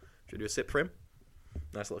 Should we do a sip for him?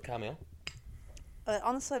 Nice little cameo.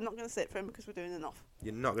 Honestly, I'm not going to sit for him because we're doing enough.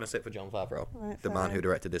 You're not going to sit for John Favreau, Right, the man fine. who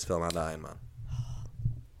directed this film and Iron Man.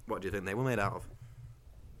 What do you think they were made out of?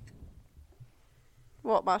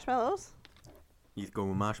 What, marshmallows? You going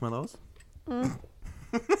with marshmallows? What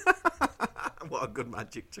a good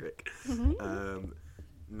magic trick.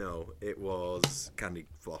 No, it was candy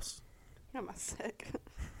floss. Am I sick?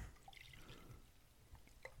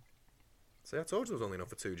 See, I told you there was only enough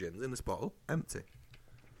for 2 gins in this bottle. Empty.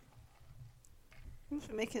 I'm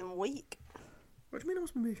just making them weak. What do you mean I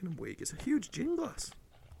must be making them weak? It's a huge gin glass.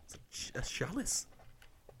 It's a chalice.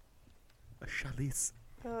 A chalice.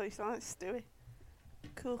 Oh, you sound like Stewie.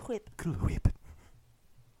 Cool whip. Cool whip.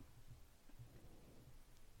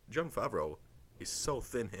 John Favreau is so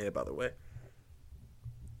thin here, by the way.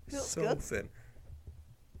 He looks So good. thin.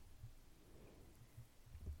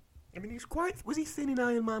 I mean, he's quite... Was he thin in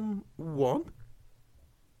Iron Man 1?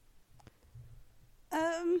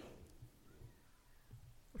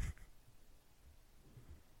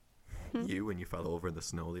 You when you fell over in the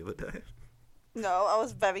snow the other day. No, I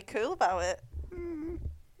was very cool about it.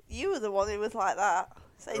 You were the one who was like that.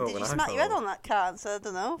 Saying, Oh, did when you I smack fell your head over. on that car? And said, I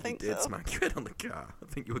don't know, I You think did so. smack your head on the car. I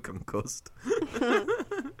think you were concussed.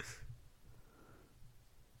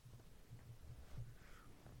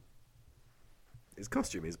 His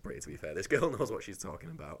costume is pretty, to be fair. This girl knows what she's talking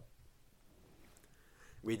about.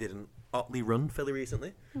 We did an Otley Run fairly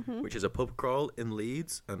recently, which is a pub crawl in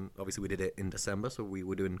Leeds, and obviously we did it in December, so we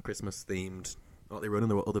were doing Christmas-themed Otley Run,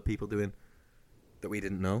 and there were other people doing that we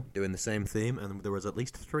didn't know, doing the same theme, and there was at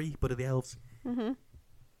least 3 Buddy the Elves.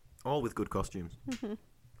 All with good costumes.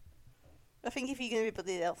 I think if you're going to be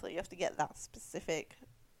Buddy the Elf, you have to get that specific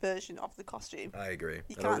version of the costume. I agree.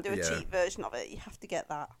 You And I can't was- do a yeah, cheap version of it. You have to get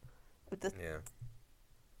that. With the Yeah.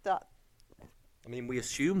 that I mean, we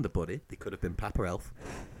assumed the Buddy. They could have been Papa Elf.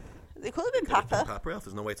 they could have been Could have been Papa Papa Elf.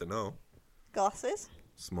 There's no way to know. glasses.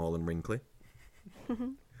 Small and wrinkly.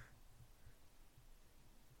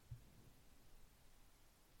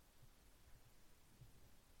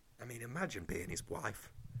 I mean, imagine being his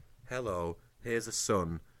wife. Hello, here's a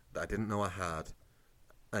son that I didn't know I had,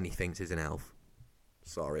 and he thinks he's an elf.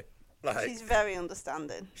 Sorry. Like, She's very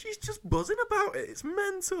understanding. she's just buzzing about it. It's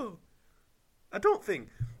mental. I don't think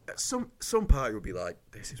some party would be like,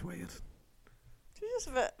 this is weird. She's just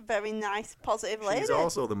a very nice, positive lady. She's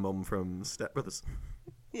also the mum from Step Brothers.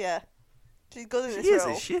 Yeah. She's good in She this is,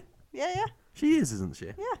 role. is she? Yeah. She is, isn't she?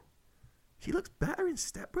 Yeah. She looks better in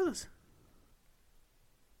Step Brothers.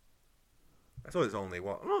 I thought it's only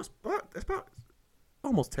what? No, it's about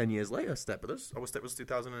almost 10 years later. Step Brothers. Oh, Step Brothers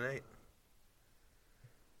 2008.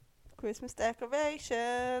 Christmas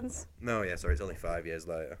decorations. No, yeah, sorry, it's only 5 years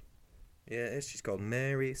later. Yeah, it is. She's called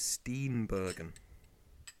Mary Steenburgen.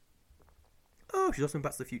 Oh, she's also in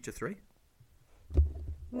Back to the Future 3.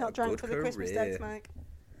 Not drank for the Christmas decks, Mike.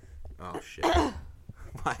 Oh, shit.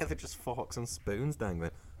 Why are there just forks and spoons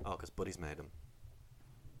dangling? Oh, because Buddy's made them.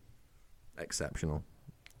 Exceptional.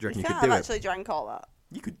 Do you reckon You you can't could do have it? actually drank all that.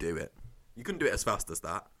 You could do it. You couldn't do it as fast as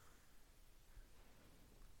that.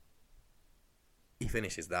 He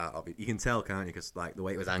finishes that. You can tell, can't you? Because like the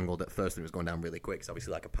way it was angled at first, when it was going down really quick. It's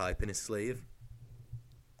obviously like a pipe in his sleeve.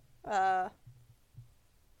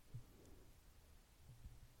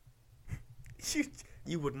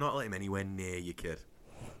 You would not let him anywhere near your kid.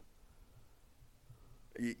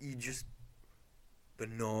 You just the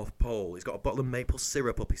North Pole. He's got a bottle of maple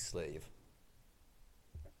syrup up his sleeve.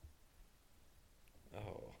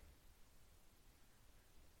 Oh.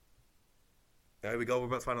 There we go. We're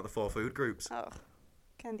about to find out the 4 food groups. Oh.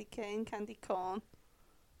 Candy cane, candy corn,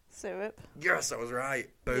 syrup. Yes, I was right.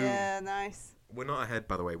 Boom. Yeah, nice. We're not ahead,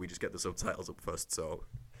 by the way. We just get the subtitles up first, so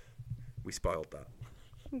we spoiled that.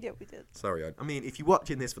 Yeah, we did. Sorry. I mean, if you're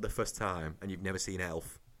watching this for the first time and you've never seen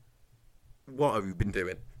Elf, what have you been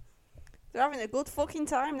doing? They're having a good fucking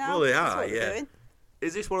time now. Well, they That's are, what they're yeah. doing.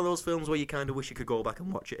 Is this one of those films where you kind of wish you could go back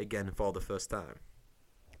and watch it again for the first time?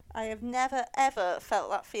 I have never, ever felt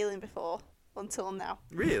that feeling before until now.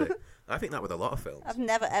 Really? I think that with a lot of films. I've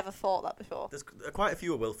never, ever thought that before. There's quite a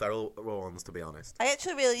few Will Ferrell ones, to be honest. I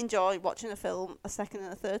actually really enjoy watching a film a second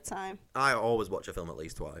and a third time. I always watch a film at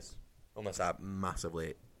least twice, unless I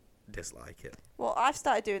massively dislike it. Well, I've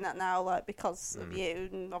started doing that now, like, because of you,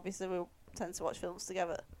 and obviously we tend to watch films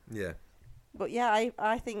together. Yeah. But yeah,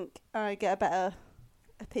 I think I get a better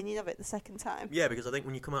opinion of it the second time. Yeah, because I think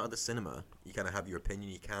when you come out of the cinema, you kind of have your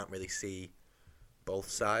opinion. You can't really see both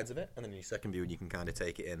sides of it, and then in your second viewing, you can kind of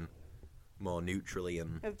take it in more neutrally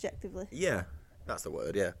and Objectively. yeah, that's the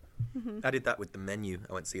word. Yeah, Mm-hmm. I did that with The Menu.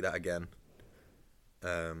 I went to see that again,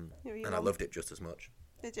 and I loved it just as much.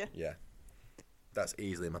 Did you? Yeah, that's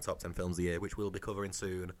easily in my top 10 films of the year, which we'll be covering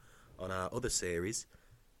soon on our other series,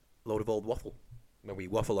 Load of Old Waffle, where we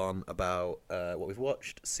waffle on about what we've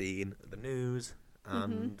watched, seen, the news,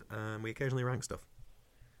 and we occasionally rank stuff.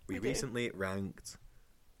 We We do. recently ranked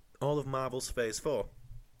all of Marvel's Phase 4.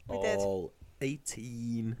 We did. All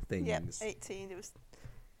 18 things. Yep, 18. It was.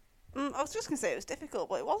 I was just gonna say it was difficult,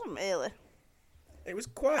 but it wasn't really. It was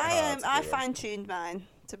quite hard. I to do. fine tuned mine,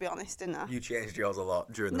 to be honest, didn't I? You changed yours a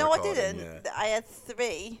lot during the No, I recording. didn't. Yeah. I had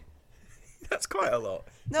 3. That's quite a lot.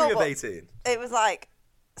 No, 3 of but- 18. It was like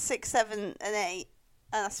 6, 7, and 8,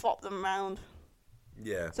 and I swapped them around.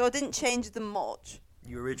 Yeah. So I didn't change them much.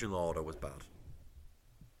 Your original order was bad.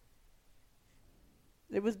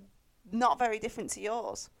 It was not very different to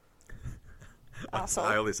yours. Arsehole.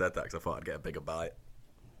 I only said that because I thought I'd get a bigger bite.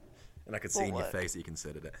 And I could see Won't in your work. face that you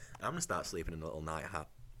considered it. I'm going to start sleeping in a little night hat.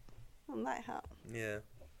 Oh, night hat. Yeah.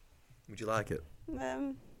 Would you like it?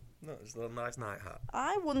 Um, No, it's a little nice night hat.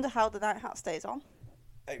 I wonder how the night hat stays on.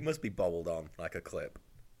 It must be bobbled on, like a clip.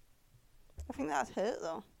 I think that'd hurt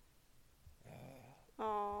though.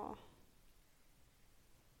 Oh.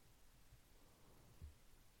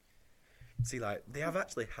 See, like, they have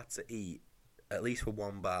actually had to eat, at least for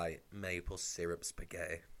one bite, maple syrup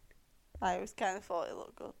spaghetti. I always kind of thought it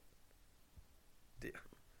looked good.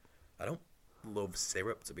 I don't love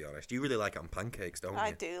syrup, to be honest. You really like it on pancakes, don't I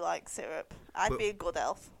you? do like syrup. I'd But- be a good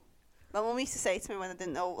elf. My mum used to say to me when I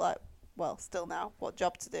didn't know, like, well, still now, what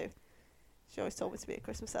job to do. She always told me to be a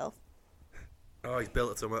Christmas elf. Oh, he's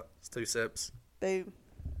built it to it. It's 2 sips. Boom.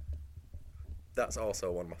 That's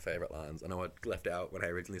also one of my favourite lines. I know I left it out when I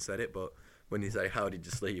originally said it, but when you say, how did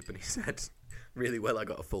you sleep? And he said, really well, I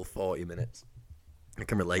got a full 40 minutes. I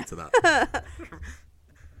can relate to that.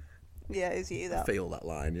 Yeah, it was you I that. feel that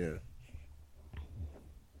line, yeah.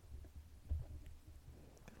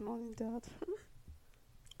 Good morning, Dad.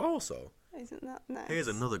 Also, Isn't that nice? here's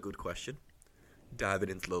another good question. Diving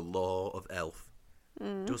into the lore of Elf.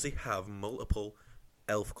 Does he have multiple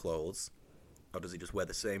elf clothes, or does he just wear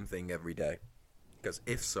the same thing every day? Because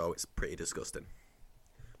if so, it's pretty disgusting.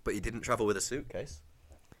 But he didn't travel with a suitcase.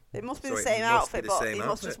 It must be So the it same must be outfit, the but same he must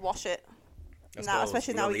outfit. just wash it. I Now, suppose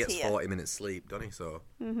especially he now only he's gets here. 40 minutes sleep, doesn't he? So.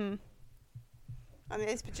 Mm-hmm. And in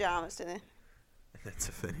his pyjamas, didn't he? And then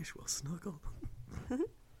to finish, we'll snuggle.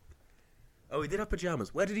 Oh, he did have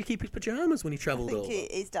pyjamas. Where did he keep his pyjamas when he I travelled think over?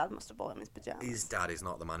 his dad must have bought him his pyjamas. His dad is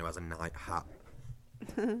not the man who has a night hat.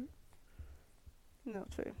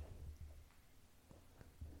 Not true.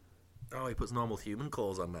 Oh, he puts normal human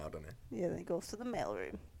clothes on now, doesn't he? Yeah, then he goes to the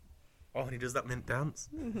mailroom. Oh, and he does that mint dance.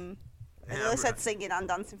 Mm-hmm. Yeah, I said singing and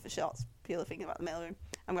dancing for shots. Purely thinking about the mailroom.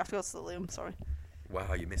 I'm going to have to go to the loom, sorry.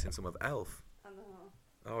 Wow, you're missing some of Elf. I know.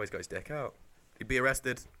 Oh, he's got his dick out. He'd be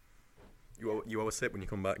arrested. You owe a sip when you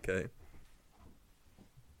come back, Kate.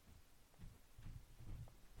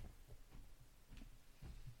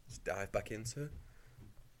 Let's dive back into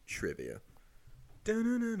trivia.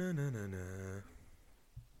 Da-na-na-na-na-na-na.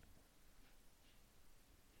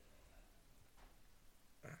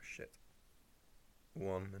 Ah, shit.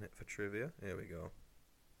 1 minute for trivia. Here we go.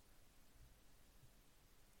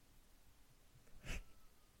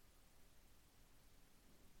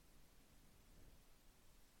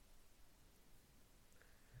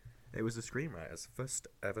 It was the screenwriter's first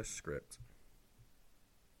ever script.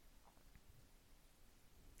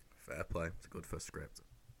 Fair play. It's a good first script.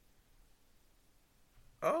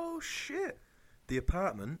 Oh, shit. The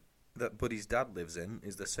apartment that Buddy's dad lives in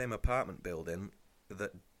is the same apartment building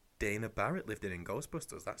that Dana Barrett lived in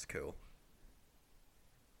Ghostbusters. That's cool.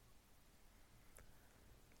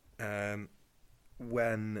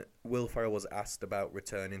 When Will Ferrell was asked about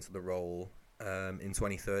returning to the role in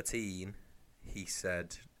 2013, he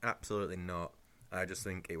said, absolutely not. I just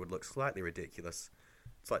think it would look slightly ridiculous.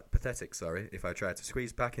 It's like pathetic, sorry, if I tried to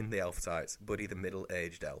squeeze back in the elf tights, Buddy the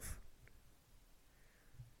middle-aged elf.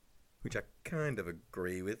 Which I kind of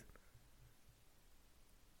agree with.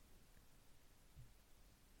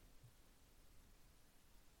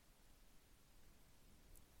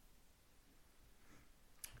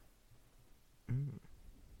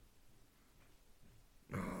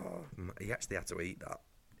 Oh, he actually had to eat that.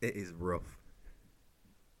 It is rough.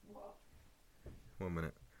 What? 1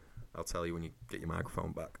 minute. I'll tell you when you get your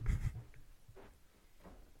microphone back.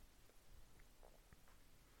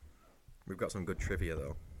 We've got some good trivia,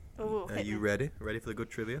 though. Ooh, Are you ready? Ready for the good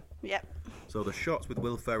trivia? Yep. So the shots with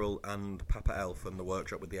Will Ferrell and Papa Elf and the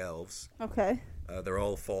workshop with the elves, Okay. they're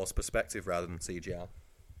all forced perspective rather than CGI.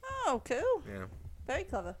 Oh, cool. Yeah. Very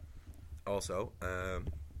clever. Also,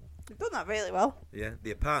 You've done that really well. yeah,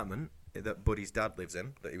 the apartment that Buddy's dad lives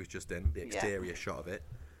in, that he was just in, the exterior shot of it,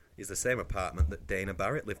 is the same apartment that Dana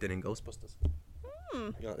Barrett lived in Ghostbusters.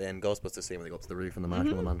 You know, at the end Ghostbusters scene when they go up to the roof and the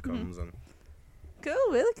Marshmallow Man comes, and Cool,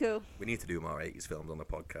 really cool. we need to do more 80s films on the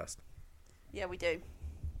podcast. Yeah, we do.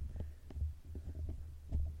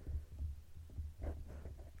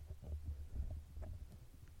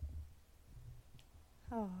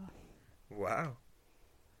 Oh. Wow.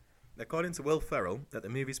 According to Will Ferrell, at the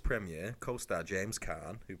movie's premiere, co-star James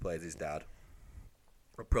Caan, who plays his dad,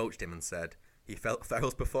 approached him and said he felt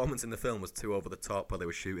Ferrell's performance in the film was too over the top while they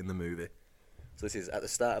were shooting the movie. So this is at the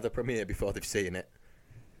start of the premiere before they've seen it.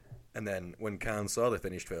 And then when Caan saw the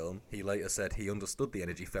finished film, he later said he understood the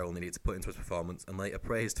energy Ferrell needed to put into his performance and later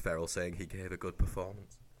praised Ferrell, saying he gave a good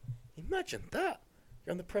performance. Imagine that.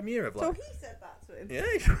 You're on the premiere of So like... he said that to him? Yeah,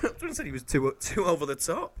 he said he was too over the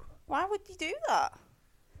top. Why would you do that?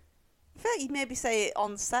 I feel like you'd maybe say it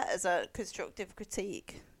on set as a constructive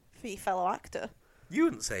critique for your fellow actor. You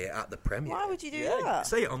wouldn't say it at the premiere. Why would you do Yeah, that?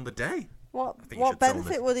 Say it on the day. What I think you should tone benefit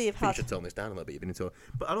this- would he have I think you had? should tone this down a little bit. You've been into it.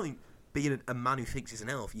 But I don't think being a man who thinks he's an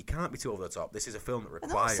elf, you can't be too over the top. This is a film that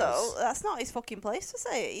And requires... also, that's not his fucking place to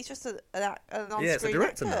say it. He's just an on-screen yeah, it's a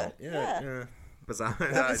director actor. now. Yeah. Bizarre.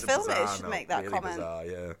 Well, That if is he's a filming it, bizarre should note. make that Really comment. Bizarre,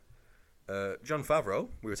 yeah. John Favreau,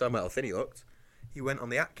 we were talking about how thin he looked. He went on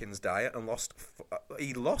the Atkins diet and lost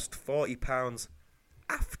 40 pounds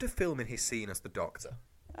after filming his scene as the Doctor.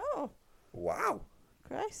 Oh, Wow.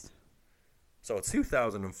 Christ. So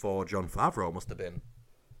 2004, John Favreau must have been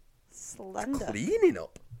Slender. cleaning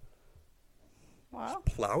up. Wow.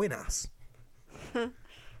 Ploughing ass.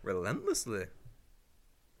 Relentlessly.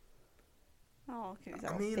 Oh, okay.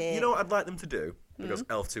 I mean, you know what I'd like them to do? Because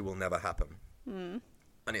Elf 2 will never happen. And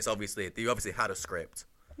it's obviously, they obviously had a script.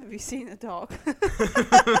 Have you seen a dog?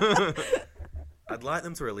 I'd like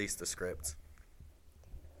them to release the script.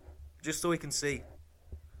 Just so we can see.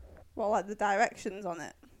 Well, like the directions on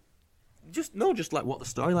it. Just like what the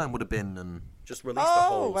storyline would have been and just release the Oh,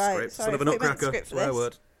 whole right. script. Sorry, Son of a I thought you meant the nutcracker. script for Swear this.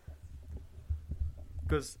 word.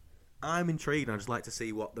 Because I'm intrigued and I'd just like to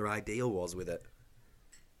see what their ideal was with it.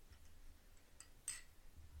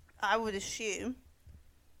 I would assume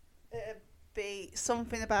be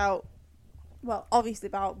something about, well, obviously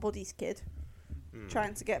about Buddy's kid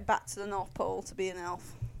trying to get back to the North Pole to be an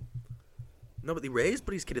elf. No, but they raised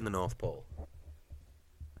Buddy's kid in the North Pole.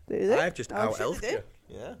 Do they? I've just out-elfed you.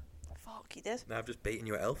 Yeah. Fuck, you did. And I've just beaten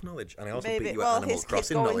you at elf knowledge, and I also Maybe- beat you well, at Animal his kid's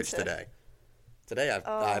Crossing going knowledge to- today. Today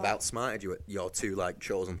I've outsmarted you at your two like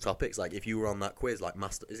chosen topics. Like if you were on that quiz, like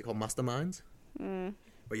is it called Masterminds? Mm.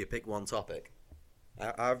 Where you pick one topic.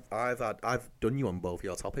 I've done you on both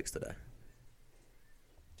your topics today.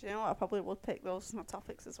 Do you know what? I probably would pick those as my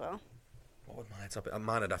topics as well. What would my topic?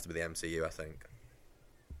 Mine would have to be the MCU, I think.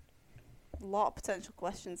 A lot of potential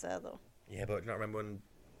questions there, though. Yeah, but do you not remember when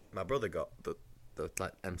my brother got the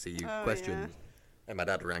like MCU Oh, questions, and my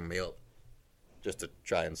dad rang me up just to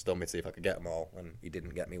try and stump me to see if I could get them all, and he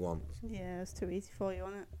didn't get me once. Yeah, it's too easy for you,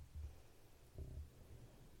 wasn't it?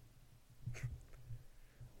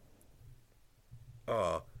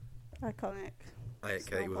 Oh, Iconic. I ate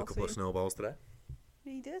cake with a Snowball couple of scene. snowballs today.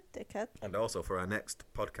 You did, dickhead. And also for our next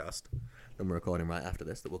podcast, and we're recording right after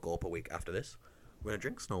this, that will go up a week after this, we're going to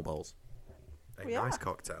drink snowballs. A We nice are.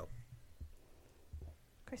 cocktail.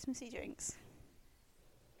 Christmassy drinks.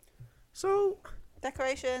 So,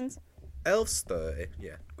 Decorations. Elf's 30.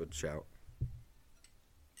 Yeah, good shout.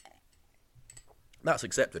 That's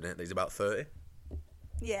accepted, isn't it? He's about 30.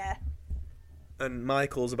 Yeah. And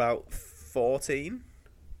Michael's about 14.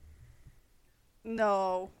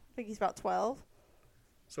 No. I think he's about 12.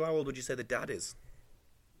 So how old would you say the dad is?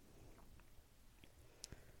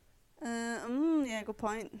 Yeah, good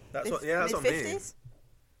point. That's what I mean. Mid-50s?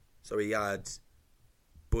 So he had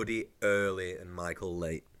Buddy early and Michael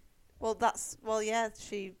late. Well, yeah,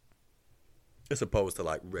 As opposed to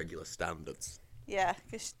like regular standards. yeah,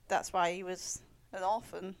 because that's why he was an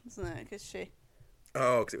orphan, isn't it? Because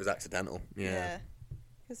Oh, because it was accidental. Yeah.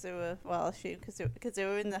 Because they were, well, I assume, because they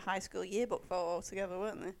were in the high school yearbook photo together,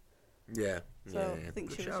 weren't they? Yeah. So yeah. I think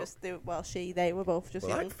Good she was shout. just, they were both just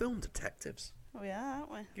Well, young. like film detectives. Oh, yeah,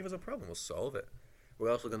 aren't we? Give us a problem, we'll solve it. We're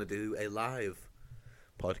also going to do a live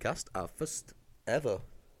podcast, our first ever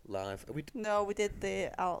live. No, we did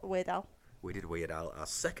the Weird Al. We did Weird Al, our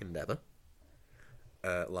second ever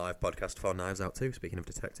live podcast for Knives Out 2, speaking of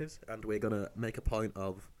detectives. And we're going to make a point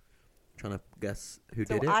of trying to guess who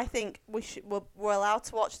So did it. I think we're allowed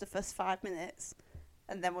to watch the first 5 minutes,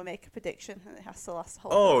 and then we make a prediction, and it has to last the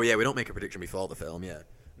whole Oh, film. yeah, we don't make a prediction before the film, yeah.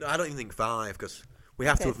 No, I don't even think 5, because we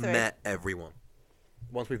have to have 3. met everyone.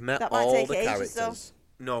 Once we've met That might all take the ages, characters.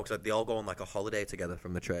 No, because they all go on like a holiday together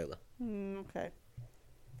from the trailer. Okay.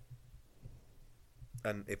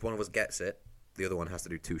 And if one of us gets it, the other one has to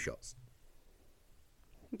do 2 shots.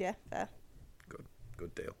 Yeah, fair.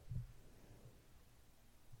 Good deal.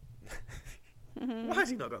 Why has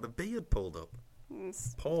he not got the beard pulled up?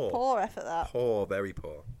 It's Poor. poor effort, that. Poor, very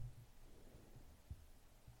poor.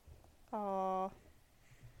 Oh,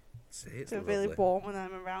 See, it's it's lovely. really warm when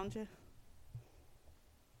I'm around you.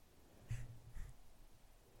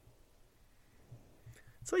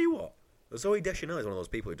 Tell you what, Zoe Deschanel is one of those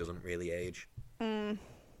people who doesn't really age.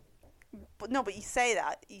 But no, but you say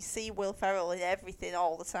that, you see Will Ferrell in everything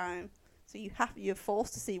all the time, so you're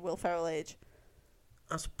forced to see Will Ferrell age.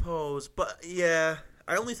 I suppose, but yeah,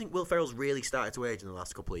 I only think Will Ferrell's really started to age in the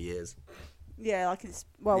last couple of years. Yeah, like we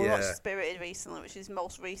Yeah. watched Spirited recently, which is his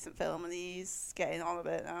most recent film, and he's getting on a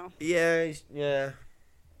bit now. Yeah, yeah.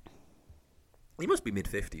 He must be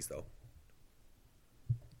mid-50s, though.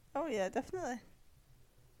 Oh yeah, definitely.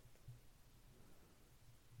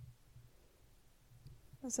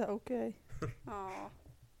 Is that okay? Oh,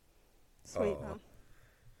 sweet Aw. man.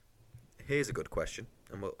 Here's a good question,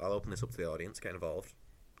 and I'll open this up to the audience, get involved,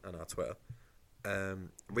 on our Twitter.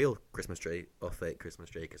 Real Christmas tree or fake Christmas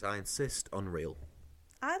tree? Because I insist on real.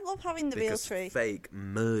 I love having the real Because tree. fake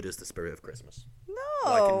murders the spirit of Christmas.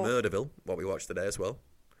 No. Like in Murderville, what we watched today as well.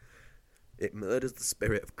 It murders the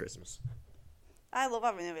spirit of Christmas. I love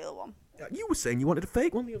having a real one. You were saying you wanted a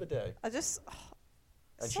fake one the other day. I just.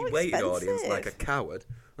 And so she waited, expensive. audience, like a coward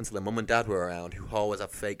until her mum and dad were around, who always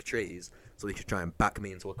have fake trees, so they could try and back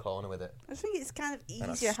me into a corner with it. I just think it's kind of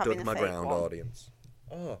And I easier having stood a my fake ground, one. audience.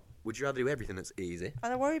 Oh, would you rather do everything that's easy?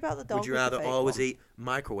 And I worry about the dog. Would you with the rather fake always one. eat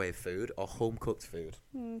microwave food or home cooked food?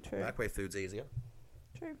 True. Microwave food's easier.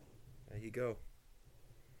 True. There you go.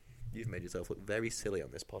 You've made yourself look very silly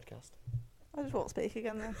on this podcast. I just won't speak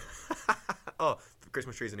again then. Oh, the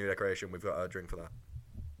Christmas tree's a new decoration. We've got a drink for that.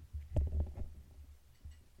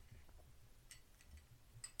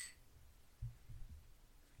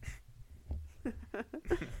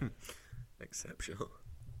 Exceptional.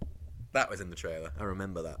 That was in the trailer. I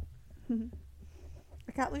remember that.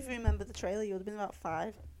 I can't believe you remember the trailer. You would have been about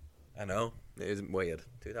 5. I know. It isn't weird.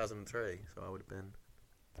 2003, so I would have been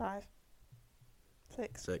 5.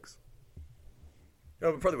 6. 6. Oh,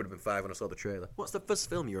 it probably would have been 5 when I saw the trailer. What's the first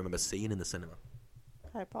film you remember seeing in the cinema?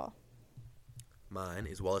 Harry Potter. Mine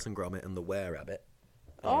is Wallace and Gromit and the Were-Rabbit.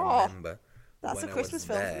 Oh, I remember that's a when I Christmas was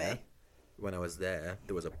film there, for me. When I was there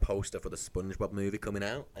was a poster for the SpongeBob movie coming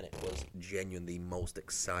out, and it was genuinely the most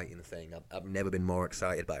exciting thing. I've never been more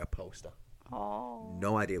excited by a poster. Oh.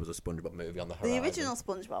 No idea it was a SpongeBob movie on the horizon. The original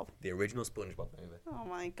SpongeBob. The original SpongeBob movie. Oh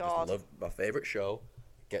my Just god. love my favourite show.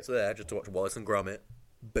 Get to there just to watch Wallace and Gromit.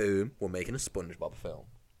 Boom, we're making a SpongeBob film.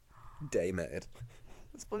 Day made.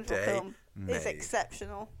 The SpongeBob Day film is made.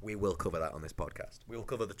 exceptional. We will cover that on this podcast. We will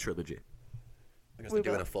cover the trilogy. Because We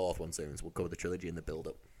they're doing will. a 4th one soon, so we'll cover the trilogy in the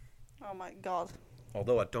build-up. Oh my god.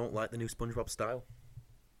 Although I don't like the new SpongeBob style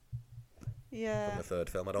Yeah. from the 3rd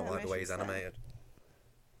film. I don't like the way he's Animation style. animated.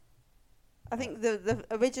 I think the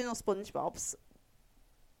original SpongeBob's,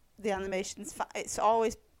 the animation's it's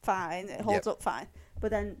always fine. It holds up fine.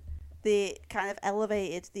 But then they kind of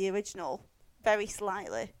elevated the original very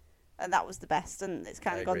slightly, and that was the best. And it's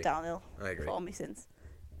kind I of gone agree. downhill I agree. for me since.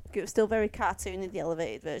 It was still very cartoony, the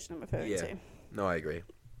elevated version I'm referring Yeah. to. No, I agree.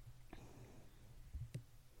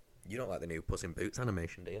 You don't like the new Puss in Boots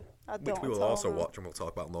animation, do you? I Which don't we will at all, also no. watch, and we'll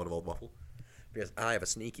talk about Lord of Old Waffle. Because I have a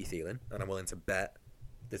sneaky feeling, and I'm willing to bet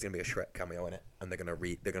there's going to be a Shrek cameo in it, and they're going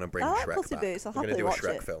to bring I like Shrek Puss in back. Boots, I'll They're going to do a happily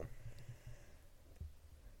Shrek watch it. film.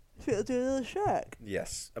 Should I do another Shrek?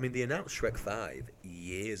 Yes. I mean, they announced Shrek 5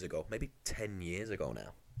 years ago, maybe 10 years ago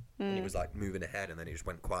now. And it was like moving ahead, and then it just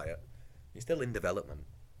went quiet. He's still in development.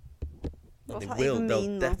 And What's they that will, even they'll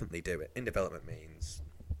mean, though? definitely do it. In development means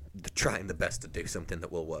they're trying the best to do something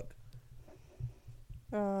that will work.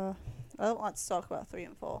 I don't like to talk about 3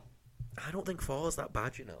 and 4. I don't think 4 is that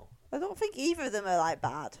bad, you know. I don't think either of them are like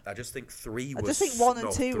bad. I just think 3 I was... just think 1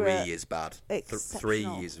 and 2 3 were is bad. 3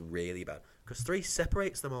 exceptional. is really bad. Because 3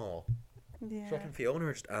 separates them all. Yeah. Shrek and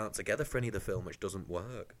Fiona just aren't together for any of the film, which doesn't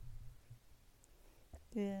work.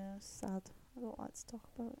 Yeah, sad. I don't like to talk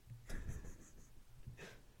about it.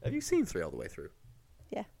 Have you seen 3 all the way through?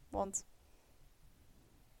 Yeah, once.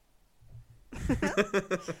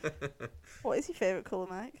 What is your favourite colour,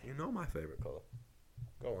 Mike? You know my favourite colour.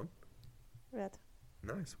 Go on. Red.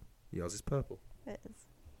 Nice. Yours is purple. It is.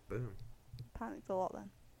 Boom. Panicked a lot then.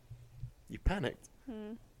 You panicked?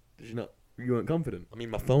 Hmm. Did you not? You weren't confident? I mean,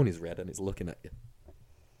 my phone is red and it's looking at you.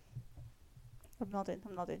 I'm nodding.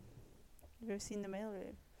 Have you ever seen the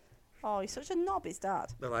mailroom? Oh, he's such a knob, his dad.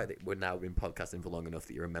 I like that we're now been podcasting for long enough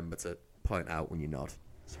that you remember to point out when you nod.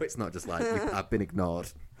 So it's not just like, I've been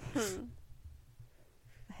ignored.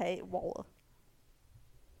 I hate Walter.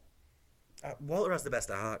 Walter has the best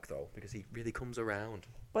arc, though, because he really comes around.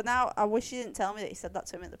 But now, I wish you didn't tell me that he said that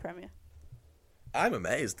to him at the premiere. I'm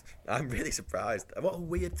amazed. I'm really surprised. What a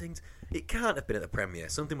weird thing. It can't have been at the premiere.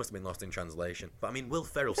 Something must have been lost in translation. But I mean, Will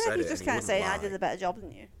Ferrell I feel said like it. he's just and he kind of wouldn't saying, I lie. did a better job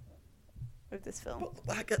than you with this film. But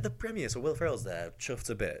like at the premiere, so Will Ferrell's there, chuffed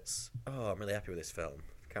to bits. Oh, I'm really happy with this film.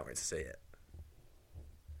 Can't wait to see it.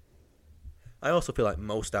 I also feel like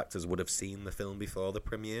most actors would have seen the film before the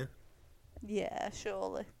premiere. Yeah,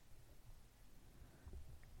 surely.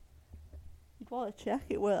 You'd want to check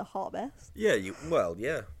it were a hot mess. Yeah,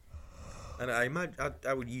 yeah. And I imagine,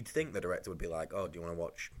 you'd think the director would be like, "Oh, do you want to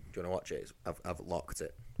watch? Do you want to watch it? I've locked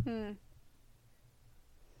it."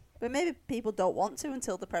 But maybe people don't want to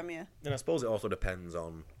until the premiere. And I suppose it also depends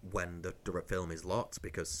on when the film is locked,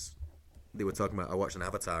 because they were talking about. I watched an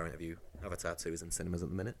Avatar interview. Avatar 2 is in cinemas at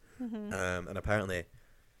the minute, and apparently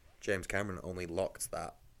James Cameron only locked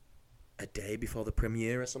that a day before the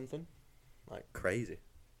premiere or something. Like crazy.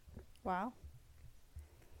 Wow.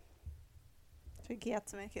 I think he had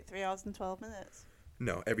to make it 3 hours and 12 minutes.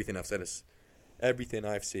 No, everything I've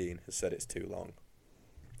seen has said it's too long.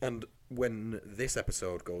 And when this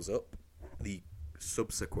episode goes up, the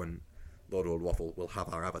subsequent Lord of Old Waffle will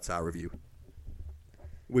have our Avatar review.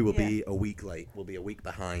 We will be a week late. We'll be a week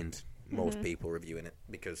behind most people reviewing it,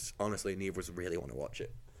 because honestly, neither of us really want to watch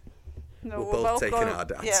it. No, We're both taking going, our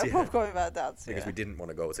dads. Yeah, we're both going with our dads. Because we didn't want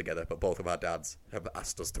to go together, but both of our dads have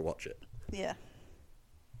asked us to watch it. Yeah.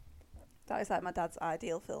 That is like my dad's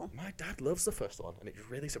ideal film. My dad loves the first one, and it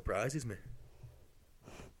really surprises me.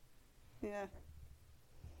 Yeah.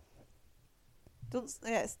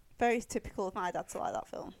 It's very typical of my dad to like that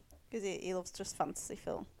film. Because he loves just fantasy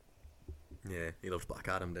film. Yeah, he loves Black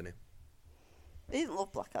Adam, didn't He didn't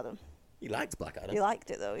love Black Adam. he? He liked Black Adam. He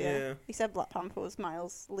liked it though, yeah. Yeah. He said Black Panther was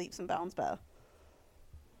miles, leaps and bounds better.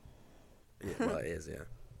 Yeah, well, it is, yeah.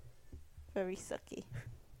 Very sucky.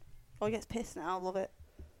 Oh, he gets pissed now. I love it.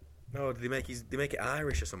 No, they make it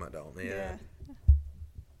Irish or something, don't they? Yeah.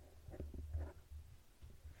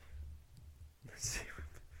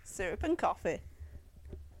 Syrup and coffee.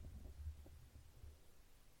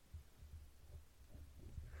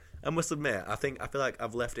 I must admit, I feel like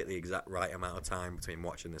I've left it the exact right amount of time between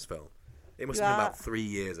watching this film. It must have been about 3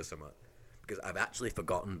 years or something, because I've actually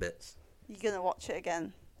forgotten bits. You're going to watch it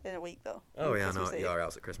again in a week, though. Oh, yeah, no, at your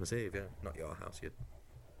house at Christmas Eve, yeah. Not your house, your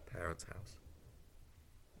parents' house.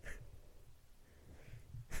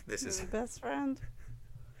 This is... Your best friend.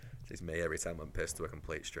 This is me every time I'm pissed to a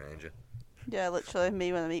complete stranger. Yeah, literally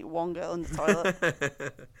me when I meet one girl in the toilet.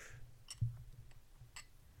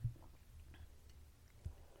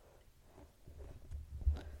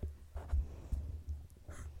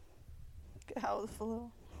 Get out of the floor.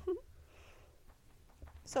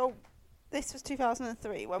 So, this was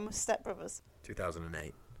 2003. When was Step Brothers?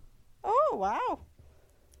 2008. Oh, wow.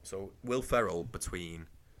 So, Will Ferrell, between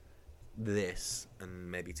this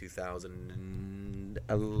and maybe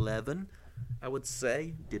 2011, I would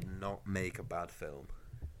say, did not make a bad film.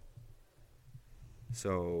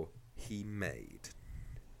 So, he made,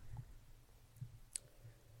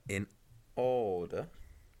 in order,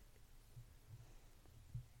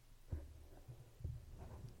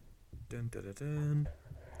 dun, dun, dun, dun.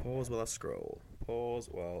 Pause while I scroll.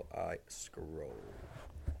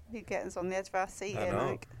 You're getting us on the edge of our seat I here, know.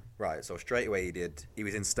 Mike. Right, so straight away he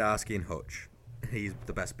was in Starsky and Hutch. He's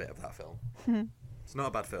the best bit of that film. It's not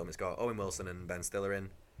a bad film. It's got Owen Wilson and Ben Stiller in.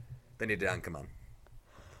 Then he did Anchorman.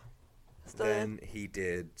 Then he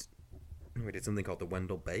did something called The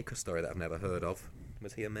Wendell Baker Story that I've never heard of.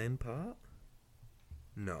 Was he a main part?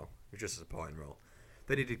 No, it was just a supporting role.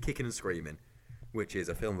 Then he did Kicking and Screaming, which is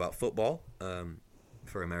a film about football.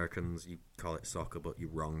 For Americans, you call it soccer, but you're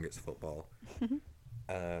wrong. It's football.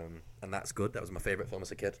 And that's good. That was my favourite film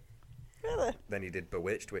as a kid. Really? Then he did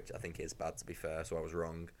Bewitched, which I think is bad, to be fair, so I was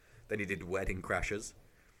wrong. Then he did Wedding Crashers.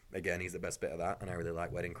 Again, he's the best bit of that, and I really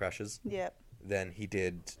like Wedding Crashers. Yep. Then he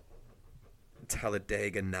did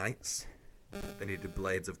Talladega Nights. Then he did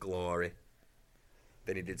Blades of Glory.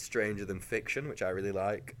 Then he did Stranger Than Fiction, which I really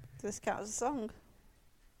like. Does this count as a song?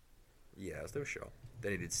 Yeah, let's do a show.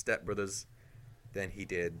 Then he did Step Brothers. Then he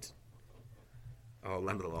did... Oh,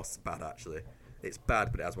 Land of the Lost is bad, actually. It's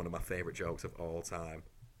bad, but it has one of my favourite jokes of all time.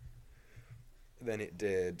 Then he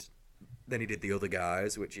did The Other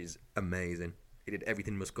Guys, which is amazing. He did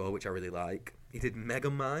Everything Must Go, which I really like. He did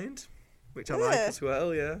Megamind, which I like as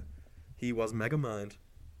well, yeah. He was Megamind.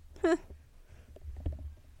 And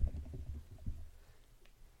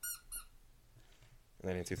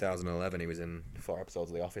then in 2011, he was in 4 episodes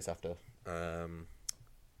of The Office after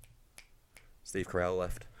Steve Carell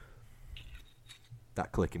left.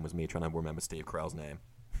 That clicking was me trying to remember Steve Carell's name.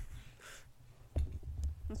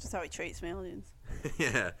 That's just how he treats me, audience.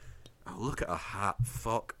 Yeah. Oh, look at her hat.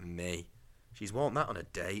 Fuck me. She's worn that on a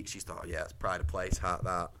date. She's thought, yeah, it's Pride of Place hat,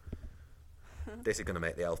 that. This is going to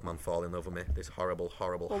make the elf man fall in love with me. This horrible,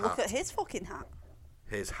 horrible hat. Well, look at his fucking hat.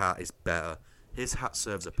 His hat is better. His hat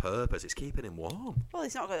serves a purpose. It's keeping him warm. Well,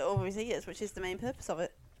 he's not got it over his ears, which is the main purpose of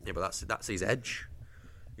it. Yeah, but that's his edge.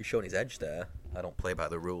 He's showing his edge there. I don't play by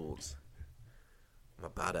the rules. I'm a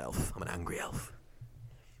bad elf. I'm an angry elf.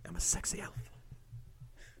 I'm a sexy elf.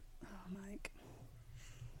 Oh, Mike.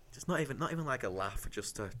 Just not even like a laugh,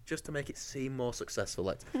 just to make it seem more successful,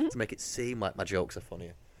 like to make it seem like my jokes are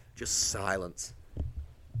funnier. Just silence.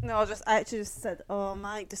 No, I actually just said, oh,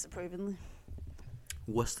 Mike, disapprovingly.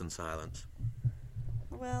 Worse than silence.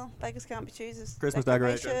 Well, beggars can't be choosers. Christmas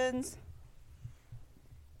decorations.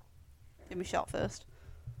 Give me a shot first.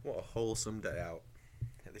 What a wholesome day out.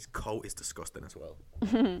 Yeah, this coat is disgusting as well.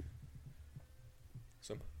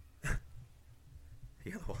 Some.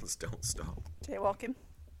 The other ones don't stop. Jaywalking.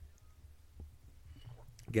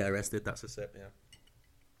 Get arrested, that's a sip, yeah.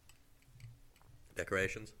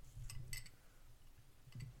 Decorations.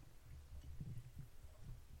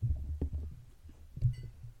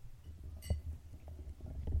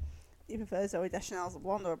 Do you prefer Zoe Deschanel as a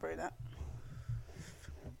blonde or a brunette?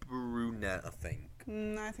 Brunette, I think.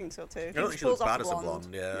 I think so too. I don't think she looks pulls off bad as a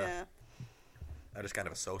blonde, yeah. Yeah. I just kind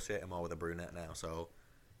of associate her more with a brunette now, so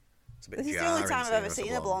it's a bit This is the jarring only time I've seeing her ever as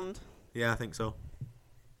seen a blonde. Yeah, I think so.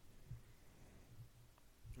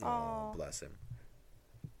 Oh, Aw. bless him.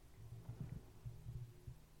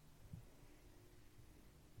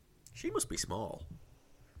 She must be small.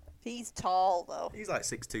 He's tall though. He's like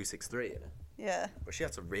 6'2", 6'3", you know? Yeah. But she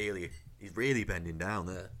had to he's really bending down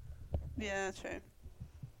there. Yeah, true.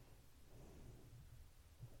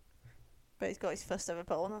 But he's got his first ever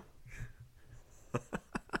boner.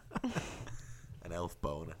 An elf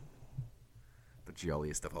boner. The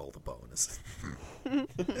jolliest of all the boners.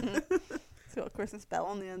 It's got a Christmas bell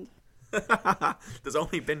on the end. There's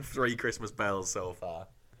only been 3 Christmas bells so far.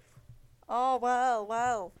 Oh,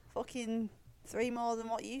 well. Fucking 3 more than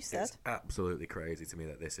what you said. It's absolutely crazy to me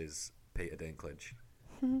that this is Peter Dinklage.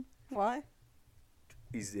 Why?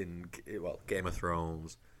 He's in Game of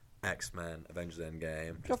Thrones, X-Men, Avengers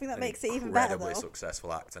Endgame. Do you think that makes it even Incredibly better, though?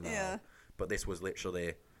 successful actor now. Yeah. But this was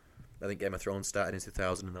literally, I think Game of Thrones started in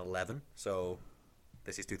 2011, so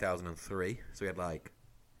this is 2003. So we had like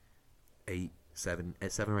 7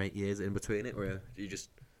 or 8 years in between it, where you just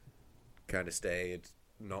kind of stayed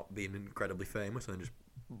not being incredibly famous and just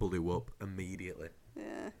blew up immediately.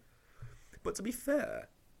 Yeah. But to be fair,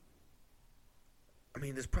 I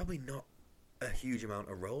mean, there's probably not a huge amount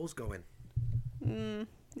of roles going.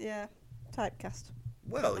 Yeah. Typecast.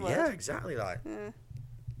 Well, the yeah, word. exactly. Like Yeah.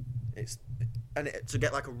 to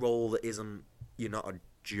get like a role that isn't, you're not a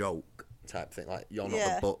joke type thing. Like you're not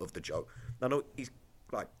Yeah. the butt of the joke. I know he's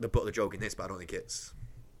like the butt of the joke in this, but I don't think it's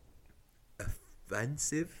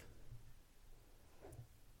offensive.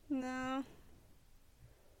 No.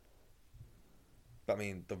 But I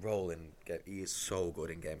mean, the role he is so good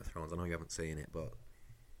in Game of Thrones. I know you haven't seen it, but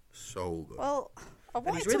so good. Well, I he's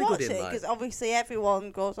wanted really to watch good in, it like- because obviously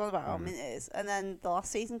everyone goes on about how mint it is, and then the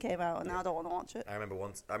last season came out, and now I don't want to watch it. I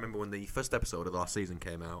remember when the first episode of the last season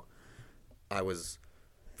came out,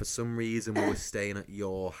 for some reason we were staying at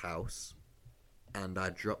your house, and I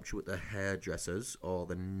dropped you at the hairdresser's or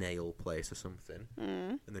the nail place or something,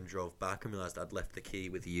 and then drove back and realised I'd left the key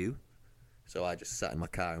with you. So I just sat in my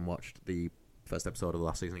car and watched the first episode of the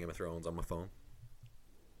last season of Game of Thrones on my phone.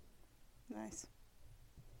 Nice.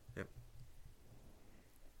 Yep.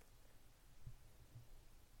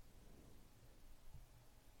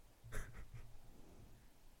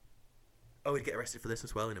 Oh, we'd get arrested for this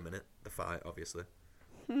as well in a minute. The fight, obviously.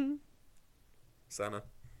 Sana.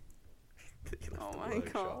 You left Oh the my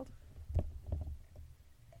word god. shot.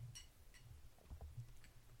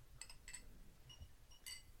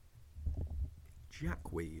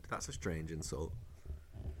 Jackweed. That's a strange insult.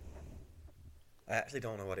 I actually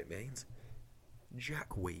don't know what it means.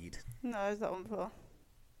 Jackweed. No, is that one before?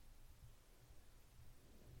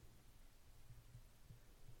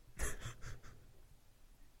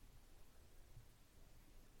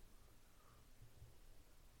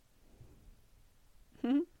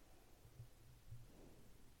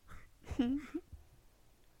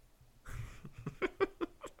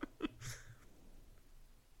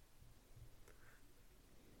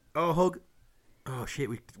 Oh, hug. Oh shit,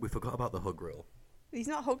 we forgot about the hug rule. He's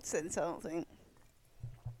not hugged since, I don't think.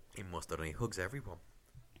 He must have done. He hugs everyone.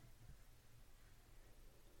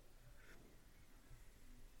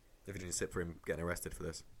 If you didn't sit for him getting arrested for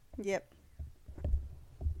this. Yep.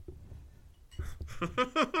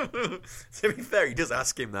 To be fair, he does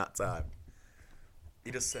ask him that time.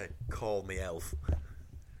 He does say, "Call me elf."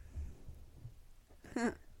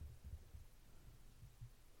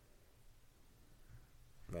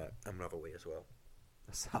 Right, I'm gonna have a wee as well.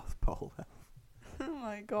 A South Pole elf. Oh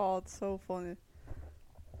my god, so funny.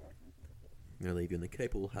 I'm gonna leave you in the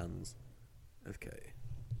capable hands of Kay.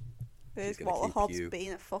 There's gonna Walter keep Hobbs you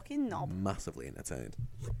being a fucking knob. Massively entertained.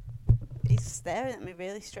 He's staring at me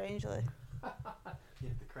really strangely. Yeah,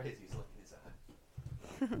 the craziest look in his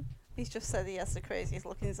eye. He's just said he has the craziest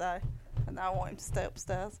look in his eye, and now I want him to stay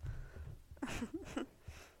upstairs.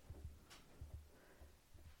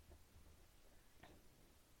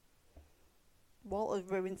 Walter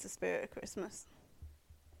ruins the spirit of Christmas.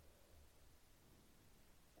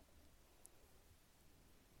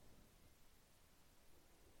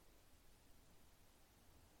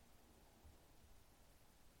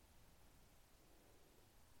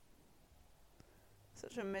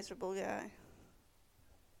 Such a miserable guy.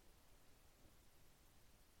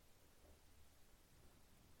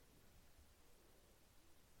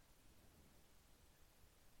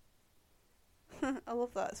 I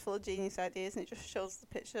love that. It's full of genius ideas, and it just shows the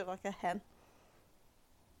picture of like a hen.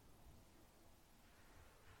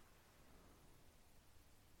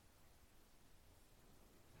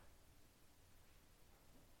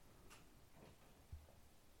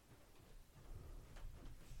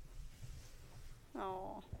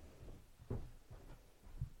 Oh,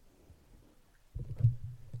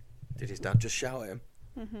 Did his dad just shout at him?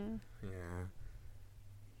 mhm. Yeah.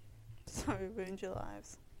 Sorry, ruined your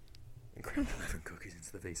lives. Incredible 11 cookies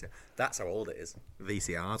into the VCR. That's how old it is.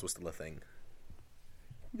 VCRs was still a thing.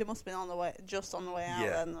 They must have been on the way, just on the way out Yeah.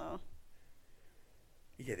 then, though.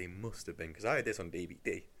 Yeah, they must have been, because I had this on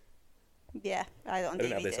DVD. Yeah, I had it on I DVD.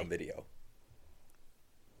 didn't have this on video.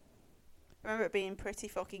 I remember it being pretty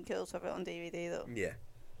fucking cool to have it on DVD, though. Yeah.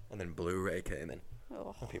 And then Blu-ray came in.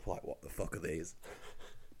 Oh. And people were like, what the fuck are these?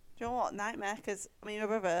 Do you know what? Nightmare, because, I mean, my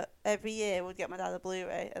brother, every year would get my dad a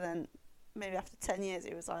Blu-ray, and then maybe after 10 years,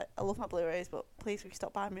 he was like, I love my Blu-rays, but please will you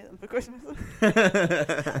stop buying me them for Christmas?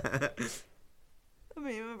 I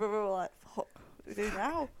mean, my brother were like, fuck, What do we do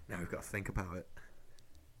now? Now we've got to think about it.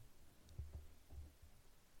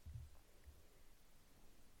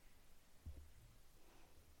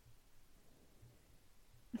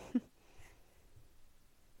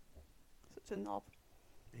 Such a knob.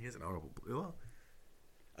 He is an horrible... Well,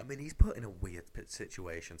 I mean, he's put in a weird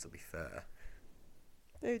situation, to be fair.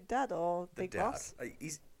 Who, Dad or The Big dad. Boss?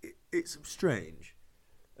 It's strange.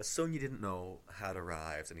 A son you didn't know had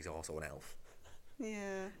arrived, and he's also an elf.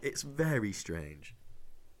 Yeah. It's very strange.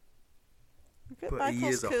 But But he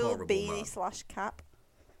Michael's is a cool horrible beanie man. / cap.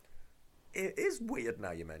 It is weird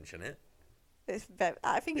now you mention it. It's very.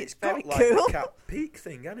 I think it's got very like cool. a cap peak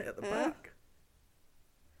thing, hasn't it, at the Yeah. back?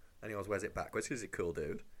 And he always wears it backwards because he's a cool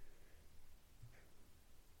dude.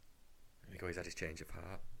 There we go, he's had his change of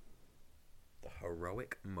heart. The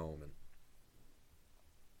heroic moment.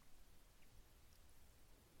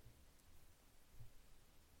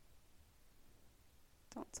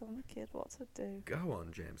 Don't tell the kid what to do. Go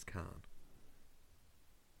on, James Caan.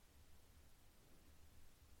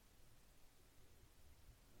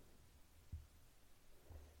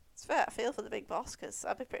 It's fair. I feel for the Big Boss because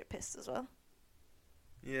I'd be pretty pissed as well.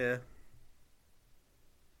 Yeah.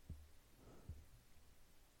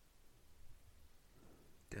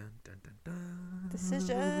 Dun, dun, dun, dun.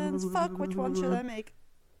 Decisions. Fuck. Which one should I make?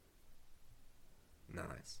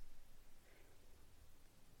 Nice.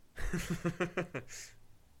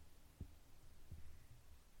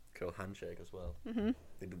 Cool handshake as well. Mhm.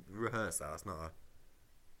 They did rehearse that.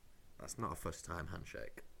 That's not a first time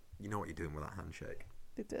handshake. You know what you're doing with that handshake.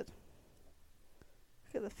 They did.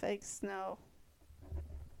 Look at the fake snow.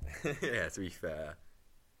 Yeah, to be fair,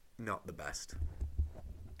 not the best.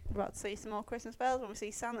 We're about to see some more Christmas bells when we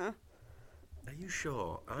see Santa. Are you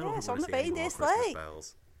sure? I don't Yeah, think it's we on wanna the see any reindeer more Christmas sleigh.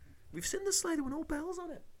 bells. We've seen the sleigh. There were no bells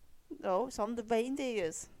on it. No, it's on the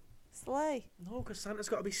reindeer's sleigh. No, because Santa's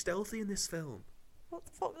got to be stealthy in this film. What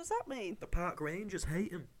the fuck does that mean? The park rangers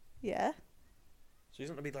hate him. Yeah. So he's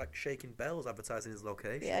not going to be like shaking bells advertising his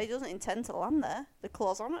location. Yeah, he doesn't intend to land there. The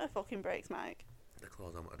clausometer fucking breaks, Mike. The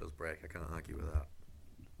clausometer does break. I can't argue with that.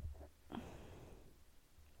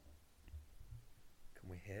 Can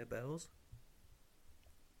we hear bells?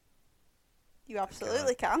 You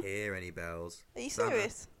absolutely can. Hear any bells? Are you Santa,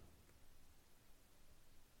 serious?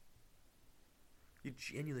 You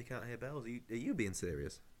genuinely can't hear bells. Are you being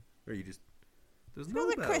serious? Or are you just... There's It's no got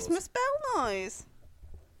the bells. Christmas bell noise.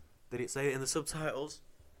 Did it say it in the subtitles?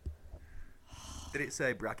 Did it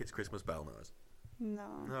say brackets Christmas bell noise?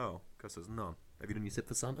 No. No, because there's none. Have you done your sip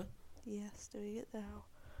for Santa? Yes, doing it now.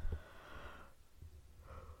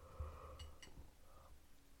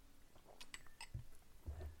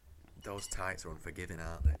 Those tights are unforgiving,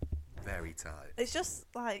 aren't they? Very tight. It's just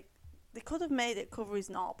like they could have made it cover his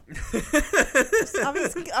knob. Just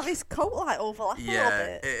have his coat like overlap a little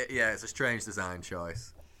bit. It's a strange design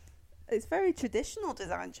choice. It's very traditional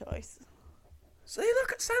design choice. See,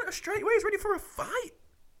 look at Santa straight away. He's ready for a fight.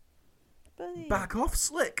 Buddy. Back off,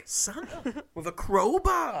 Slick. Santa with a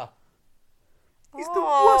crowbar. He's the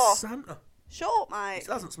Oh. worst Santa. Shut up, He mate.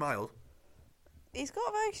 still hasn't smiled. He's got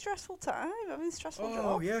a very stressful time, having a stressful Oh,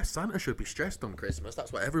 job. yeah, Santa should be stressed on Christmas.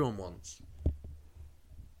 That's what everyone wants.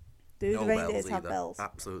 Do No the bells reindeers have either. bells?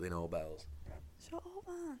 Absolutely no bells. Shut up,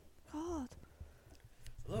 man. God.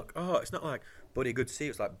 Look, oh, it's not like, buddy, good to see you.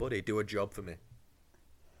 It's like, buddy, do a job for me.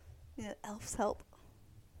 Yeah, elves help.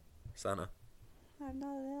 Santa. I'm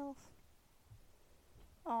not an elf.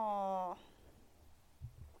 Oh.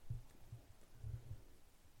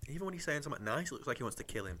 Even when he's saying something nice, it looks like he wants to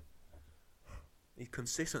kill him. He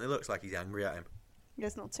consistently looks like he's angry at him. He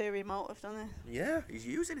has an ulterior motive, doesn't Yeah, he's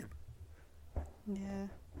using him. he? Yeah.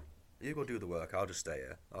 You go do the work. I'll just stay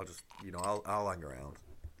here. I'll just, I'll hang around.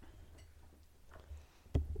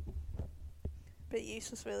 Bit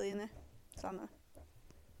useless, really, isn't he? Santa.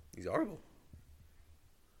 He's horrible.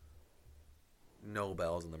 No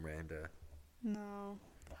bells on them reindeer. No.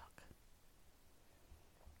 Fuck.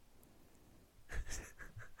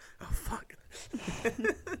 Oh, fuck.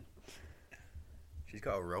 She's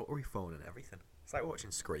got a rotary phone and everything. It's like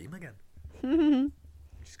watching Scream again.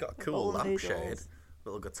 She's got a cool All the lampshade. noodles.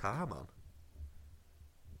 Little guitar, man.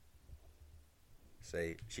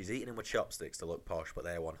 See, she's eating them with chopsticks to look posh, but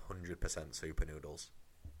they're 100% super noodles.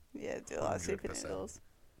 Yeah, do like super 100%. noodles.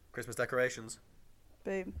 Christmas decorations.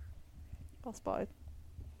 Boom. All spotted.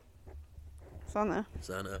 Santa.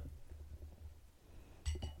 Santa.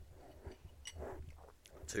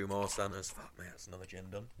 2 more Santas. Fuck me, that's another gin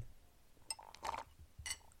done.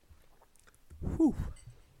 Whew.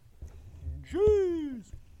 Jeez.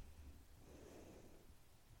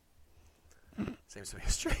 Seems to be a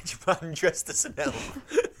strange man dressed as an elf.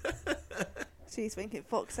 She's thinking,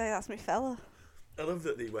 fuck's sake, that's my fella. I love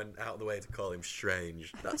that they went out of the way to call him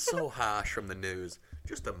strange. That's so harsh from the news.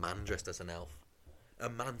 Just a man dressed as an elf. A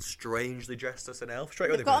man strangely dressed as an elf. Straight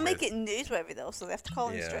away They've got to make it newsworthy though, so they have to call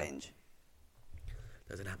him Yeah. strange.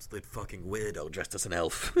 There's an absolute fucking weirdo dressed as an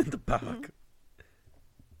elf in the park.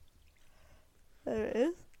 There it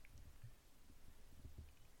is.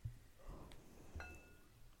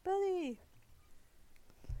 Buddy.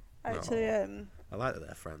 Actually, I like that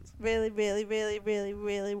they're friends. really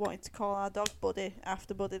wanted to call our dog Buddy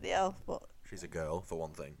after Buddy the elf, but She's a girl, for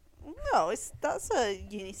one thing. no, that's a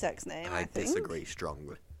unisex name. I think. disagree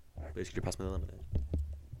strongly. Please, could you pass me the lemonade?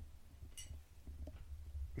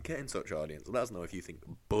 Get in touch, audience. Let us know if you think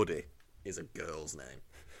Buddy is a girl's name.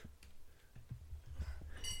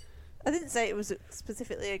 I didn't say it was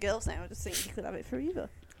specifically a girl's name. I just think you could have it for either.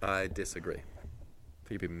 I disagree.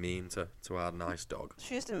 You've been mean to our nice dog.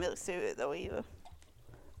 She just didn't really suit it though either.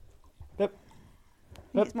 Pip.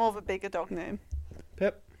 It's more of a bigger dog name.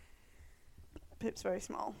 Pip. Pip's very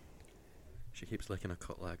small. She keeps licking her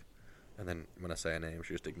cut leg. And then when I say her name,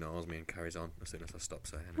 she just ignores me and carries on as soon as I stop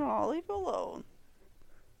saying it. Oh, leave her alone.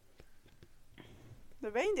 The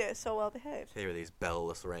reindeer is so well behaved. Here are these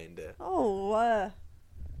bellless reindeer. Oh,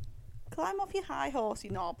 climb off your high horse, you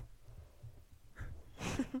knob.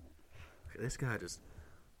 Look at this guy just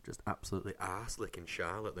absolutely arse-licking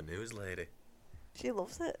Charlotte, the news lady. She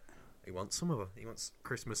loves it. He wants some of her. He wants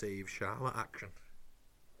Christmas Eve Charlotte action.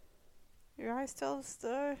 Your eyes tell the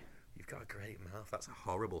story. You've got a great mouth. That's a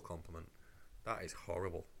horrible compliment. That is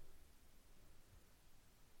horrible.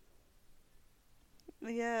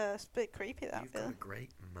 Yeah, it's a bit creepy that You've bit. got a great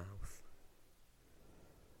mouth.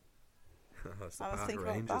 It's the I was Park thinking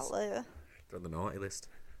Rangers. about that later. They're on the naughty list.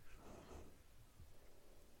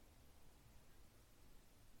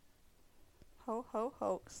 Ho ho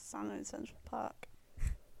hoax, Santa in Central Park.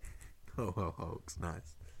 Ho ho hoax,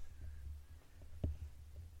 nice.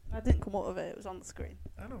 I didn't come up with it, it was on the screen.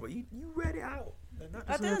 I know, but you read it out. And that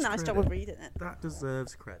I did a deserves nice job credit. of reading it. That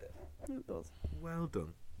deserves credit. It does. Well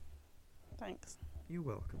done. Thanks. You're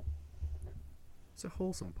welcome. It's a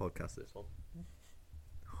wholesome podcast, this one.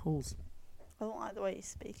 Wholesome. I don't like the way he's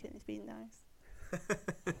speaking, he's being nice.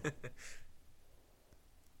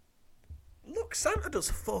 Look, Santa does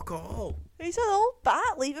fuck all. He's an old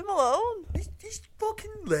bat, leave him alone. He's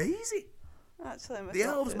fucking lazy. Actually, The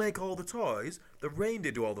elves make all the toys. The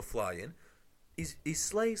reindeer do all the flying. His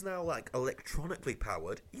sleigh's now like electronically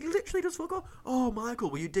powered. He literally does fuck all. Oh, Michael,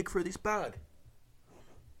 will you dig through this bag?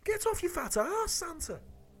 Get off your fat ass, Santa.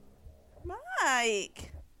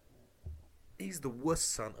 Mike! He's the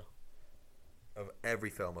worst Santa of every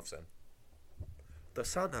film I've seen. The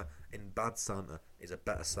Santa in Bad Santa is a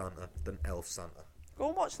better Santa than Elf Santa. Go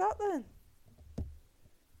and watch that then.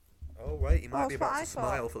 Oh, wait, he might be That's what about I to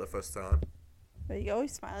smile thought. for the first time. There you go,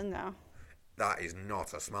 he's smiling now. That is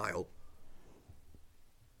not a smile.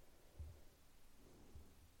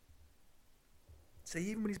 See,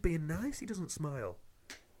 even when he's being nice, he doesn't smile.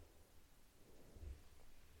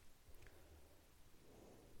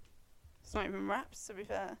 It's not even raps, to be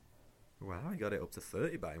fair. Wow, he got it up to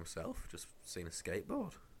 30 by himself, just seeing a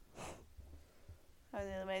skateboard. I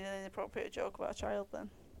nearly made an inappropriate joke about a child then.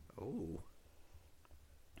 Oh.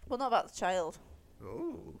 Well, not about the child.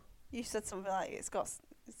 Oh. You said something like it's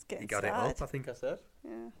getting He got started. it up, I think I said.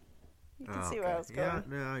 Yeah. You can see where I was going. Yeah,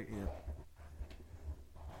 no, yeah.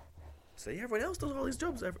 See, everyone else does all his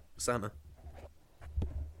jobs. Santa.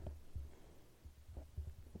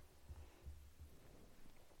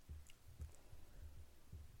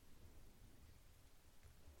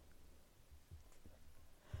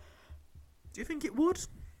 Do you think it would?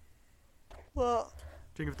 Do Well,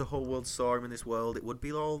 you think if the whole world saw him in this world, it would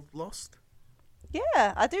be all lost?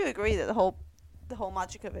 yeah, I do agree that the whole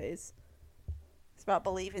magic of it is it's about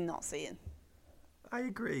believing, not seeing. I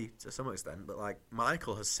agree to some extent, but like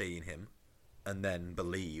Michael has seen him and then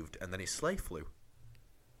believed, and then his sleigh flew.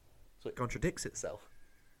 So it contradicts itself.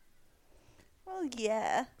 Well,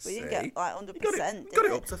 yeah, we didn't get See? like He 100%. got it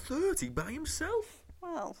did up to 30 by himself.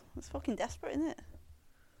 Well, it's fucking desperate, isn't it?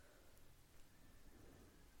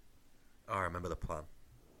 Oh, I remember the plan.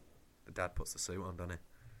 The dad puts the suit on, doesn't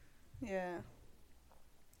he? Yeah.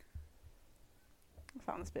 I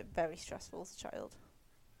found this bit very stressful as a child.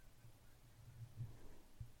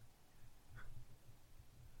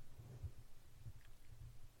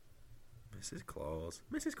 Mrs. Claus.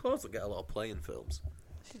 Mrs. Claus will get a lot of play in films.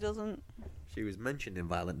 She doesn't. She was mentioned in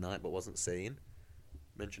Violent Night but wasn't seen.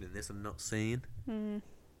 Mentioned in this and not seen.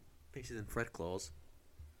 Pieces in Fred Claus.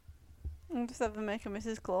 I'll just have to make a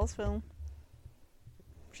Mrs. Claus film.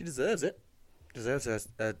 She deserves it. Deserves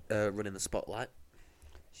a run in the spotlight.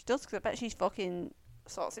 She does, because I bet she's fucking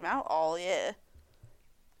sorts him out all year.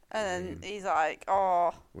 And then he's like,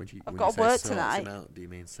 "Oh, When I've you got to say work sorting tonight." out, do you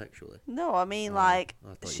mean sexually? No, I mean Oh, like I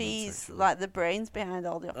thought you meant she's sexually. like the brains behind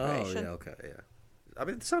all the Oh, operation. yeah, okay, yeah. I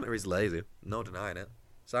mean, Santa is lazy. No denying it.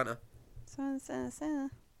 Santa. So.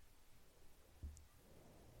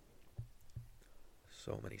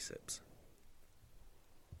 So many sips.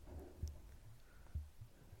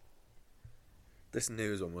 This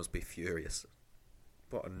news one must be furious.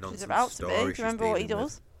 What a nonsense She's about to story be. Do you she's remember what he dealing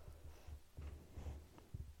with. does?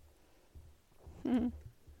 Hmm.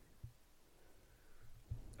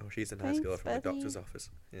 Oh, she's a nice girl Thanks, from the buddy. doctor's office.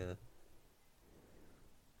 Yeah.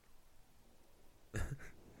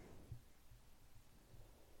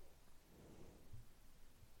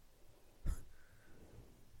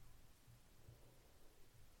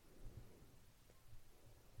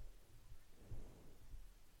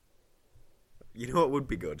 You know what would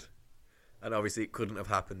be good? And obviously it couldn't have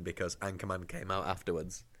happened because Anchorman came out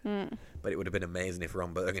afterwards. Mm. But it would have been amazing if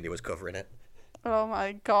Ron Burgundy was covering it. Oh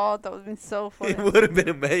my god, that would have been so funny. It would have been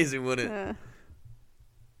amazing, wouldn't it? Yeah.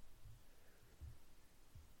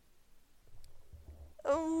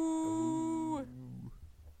 Oh.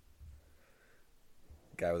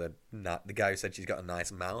 The guy who said she's got a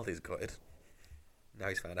nice mouth is gutted. Now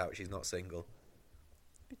he's found out she's not single.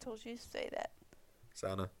 We told you to say that.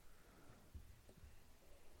 Santa.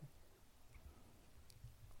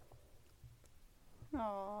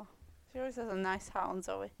 Oh, she always has a nice hat on,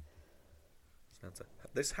 Zoe. Santa.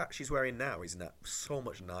 This hat she's wearing now is so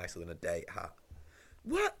much nicer than a date hat.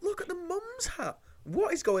 What? Look at the mum's hat.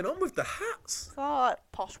 What is going on with the hats? It's all like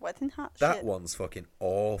posh wedding hat That shit. one's fucking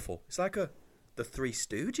awful. It's like the Three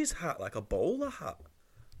Stooges hat, like a bowler hat.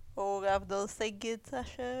 Oh, we have those singing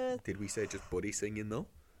sessions. Did we say just Buddy singing though?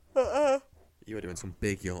 Uh-uh. You were doing some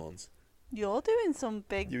big yawns. You're doing some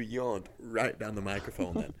big... You yawned right down the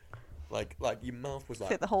microphone then. Like your mouth was like...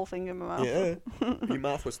 Fit the whole thing in my mouth. Yeah. Your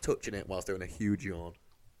mouth was touching it whilst doing a huge yawn.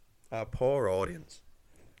 Our poor audience.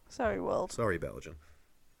 Sorry, world. Sorry, Belgium.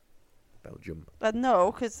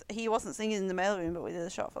 No, because he wasn't singing in the mailroom, but we did a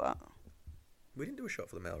shot for that. We didn't do a shot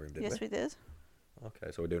for the mailroom, did Yes, we did.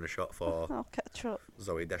 Okay, so we're doing a shot for I'll catch up.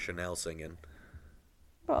 Zoe Deschanel singing.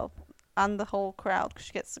 Well, and the whole crowd, because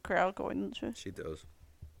she gets the crowd going, doesn't she? She does.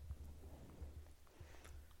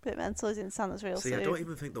 Bit mental, he's in Santa's real See, suit. I don't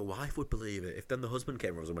even think the wife would believe it. If then the husband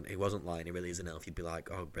came over and went, he wasn't lying, he really is an elf, you'd be like,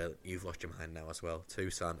 oh, bro, you've lost your mind now as well.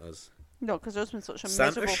 Two Santas. No, because her husband's such a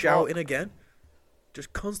Santa miserable shouting fuck. again.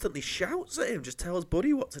 Just constantly shouts at him. Just tells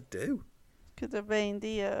Buddy what to do. Could have been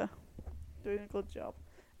the doing a good job.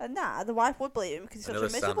 And the wife would believe him because he's such Another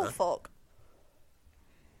a miserable Santa. fuck.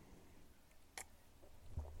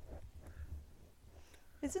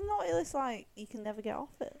 Isn't naughty list like you can never get off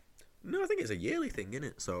it? No, I think it's a yearly thing, isn't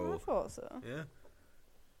it? I So, thought so. yeah.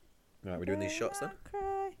 Right, we're doing these shots then?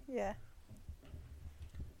 Cry. Yeah.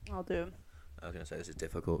 I'll do them. I was going to say this is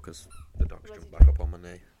difficult because the dog's Where's jumped he back up on my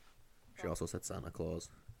knee. She also said Santa Claus.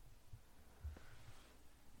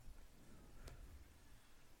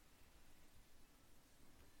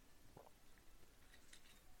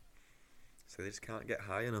 So they just can't get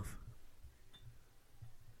high enough.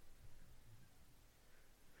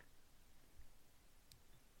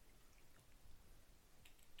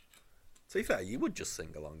 To be fair, you would just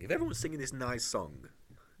sing along. If everyone's singing this nice song,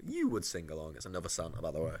 you would sing along. It's another Santa,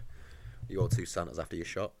 by the way. You go two Santas after your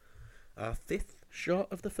shot. Our fifth shot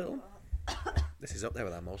of the film. This is up there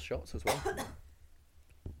with our most shots as well.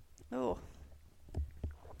 Oh.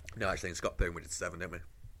 No, actually, in Scott Pilgrim we did 7, didn't we?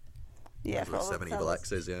 Yeah, Those were 7 evil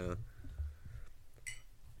X's, yeah.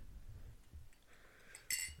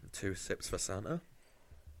 2 sips for Santa.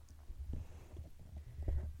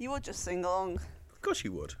 You would just sing along. Of course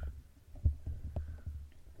you would.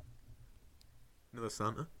 Another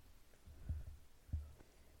Santa.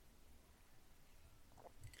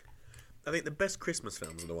 I think the best Christmas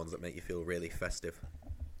films are the ones that make you feel really festive.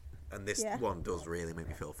 And this one does really make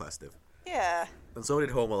me feel festive. Yeah. And so did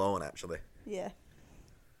Home Alone, actually. Yeah.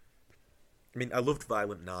 I mean, I loved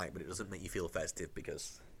Violent Night, but it doesn't make you feel festive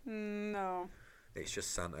because No. it's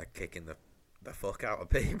just Santa kicking the fuck out of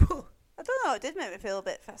people. I don't know, it did make me feel a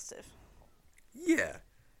bit festive. Yeah,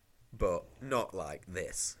 but not like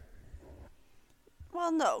this.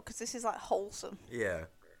 Well, no, because this is like wholesome. Yeah.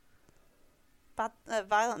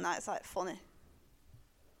 Violent Night's like funny.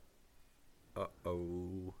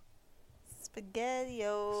 Uh-oh.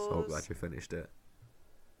 SpaghettiOs. So glad you finished it.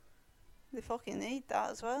 They fucking need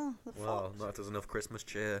that as well. Well, not if there's enough Christmas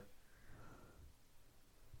cheer.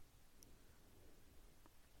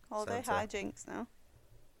 Holiday Santa. hijinks now.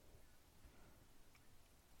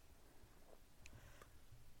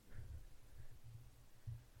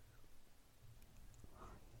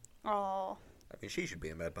 Oh. mean, she should be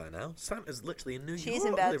in bed by now. Santa's literally in New York. She's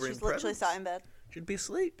in bed. delivering She's literally presents. sat in bed. She'd be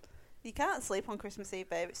asleep. You can't sleep on Christmas Eve,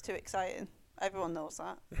 babe. It's too exciting. Everyone knows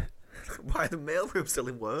that. Why the mailroom still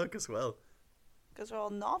in work as well? Because they're all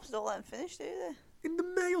knobs. Don't let them finish, do they? In the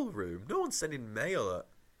mailroom? No one's sending mail at...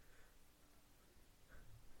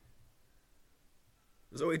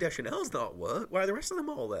 Zoe Deschanel's not at work. Why are the rest of them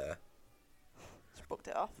all there? Just booked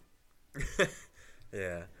it off.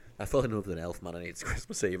 Yeah. I fell in love with an elf man and it's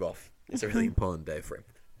Christmas Eve off. It's a really important day for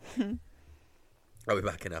him. I'll be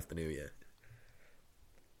back in after New Year.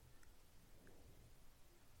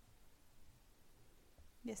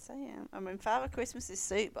 Yes, I am. I'm in Father Christmas's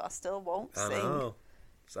suit, but I still won't I sing. know.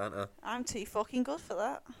 Santa. I'm too fucking good for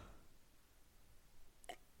that.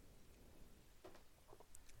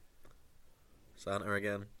 Santa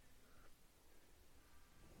again.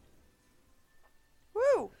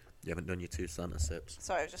 Woo! You haven't done your 2 Santa sips.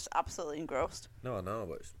 Sorry, I was just absolutely engrossed. No, I know,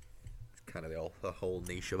 but it's kind of the whole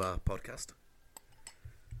niche of our podcast.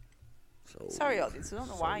 So, Sorry, audience. I don't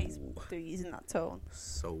know why they're using that tone.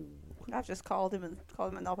 So... I've just called him a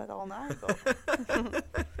knobhead all night. But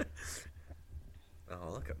Oh,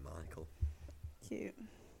 look at Michael. cute.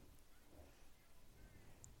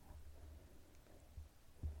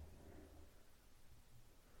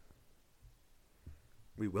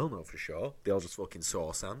 We will know for sure. They all just fucking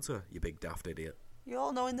saw Santa, you big daft idiot. You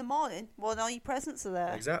all know in the morning when all your presents are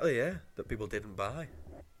there. Exactly, yeah. That people didn't buy.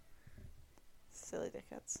 Silly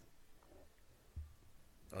dickheads.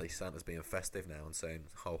 At least Santa's being festive now and saying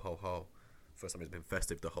ho ho ho. First time he's been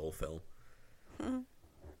festive the whole film.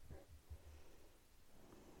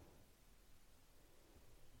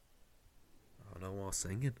 Oh, no more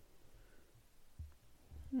singing.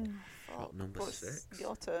 Shot number But it's 6.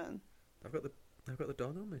 your turn. I've got the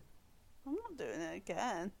dog on me. I'm not doing it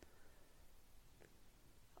again.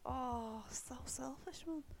 Oh, so selfish,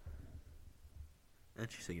 man. And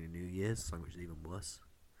she's singing a New Year's song, which is even worse.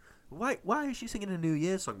 Why is she singing a New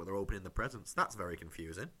Year's song but they're opening the presents? That's very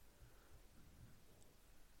confusing.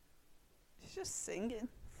 She's just singing.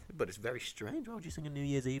 But it's very strange. Why would you sing a New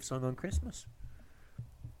Year's Eve song on Christmas?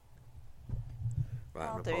 Right,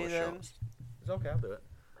 I'll I'm gonna do pour them. shots. It's okay, I'll do it.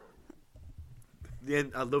 The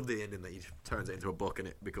end, I love the ending that he turns it into a book and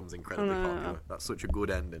it becomes incredibly popular. That's such a good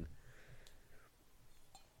ending.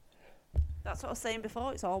 That's what I was saying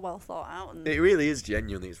before. It's all well thought out. And It really is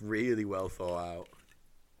genuine. It's really well thought out.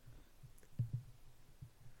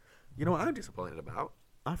 You know what I'm disappointed about?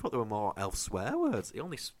 I thought there were more elf swear words. He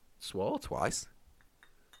only swore twice.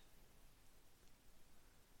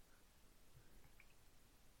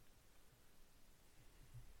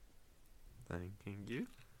 Thanking you.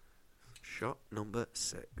 Shot number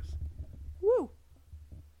 6. woo.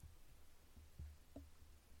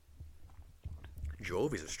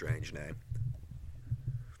 Jovi's a strange name.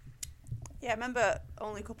 Yeah, I remember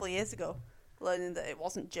only a couple of years ago learning that it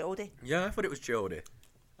wasn't Jodie. Yeah, I thought it was Jodie.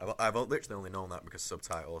 I've literally only known that because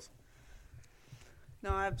subtitles.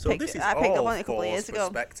 No, I So picked this is I picked up all on it a couple of years forced ago.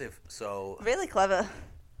 perspective. So Really clever.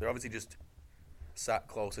 they're obviously just sat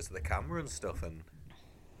closer to the camera and stuff, and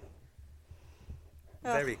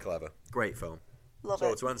very clever. Great film. Love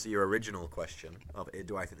So it. to answer your original question of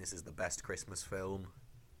do I think this is the best Christmas film?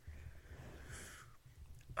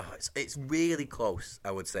 It's really close, I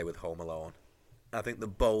would say, with Home Alone. I think they're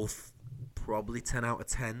both probably 10 out of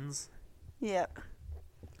 10s, Yeah.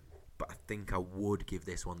 but I think I would give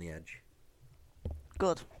this one the edge.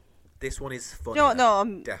 Good. This one is funny. No,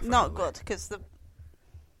 I'm definitely. not good because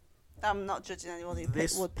I'm not judging anyone who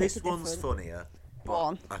This would pick a one's different funnier. Go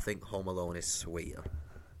on. I think Home Alone is sweeter.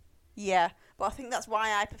 Yeah, but I think that's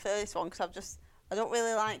why I prefer this one because I don't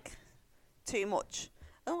really like too much.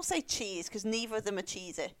 I don't say cheese because neither of them are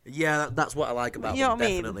cheesy. Yeah, that's what I like about You know them, what I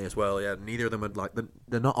mean? definitely as well. Yeah, neither of them are like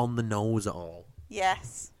they're not on the nose at all.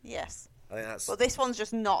 Yes. I think that's But this one's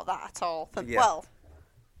just not that at all. Yeah. Well,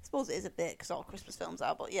 I suppose it is a bit because all Christmas films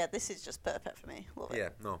are, but yeah, this is just perfect for me. Love it. yeah.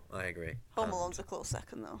 No, I agree. Home Alone's a close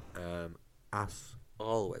second though. As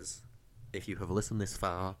always, if you have listened this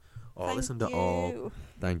far or Thank listened at you. all,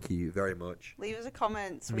 thank you very much. Leave us a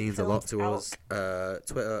comment. It means a lot to us.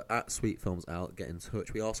 Twitter at SweetFilmsOut. Get in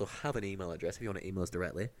touch. We also have an email address if you want to email us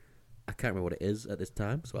directly. I can't remember what it is at this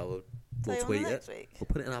time, so we'll tweet it. Next week. We'll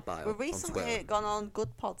put it in our bio. We're on recently Twitter. gone on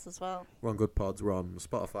Good Pods as well. We're on Good Pods. We're on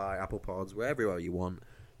Spotify, Apple Pods. We're everywhere you want.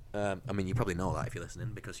 I mean, you probably know that if you're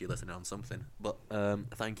listening because you're listening on something. But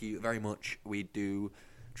thank you very much. We do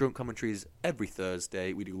drunk commentaries every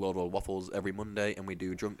Thursday. We do Lord Roll Waffles every Monday, and we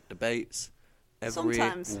do drunk debates every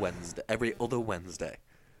Sometimes. Wednesday, every other Wednesday.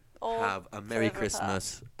 Or Have a Merry further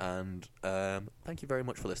Christmas, and thank you very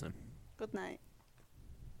much for listening. Good night.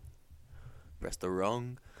 Press the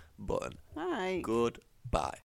wrong button. Right. Goodbye.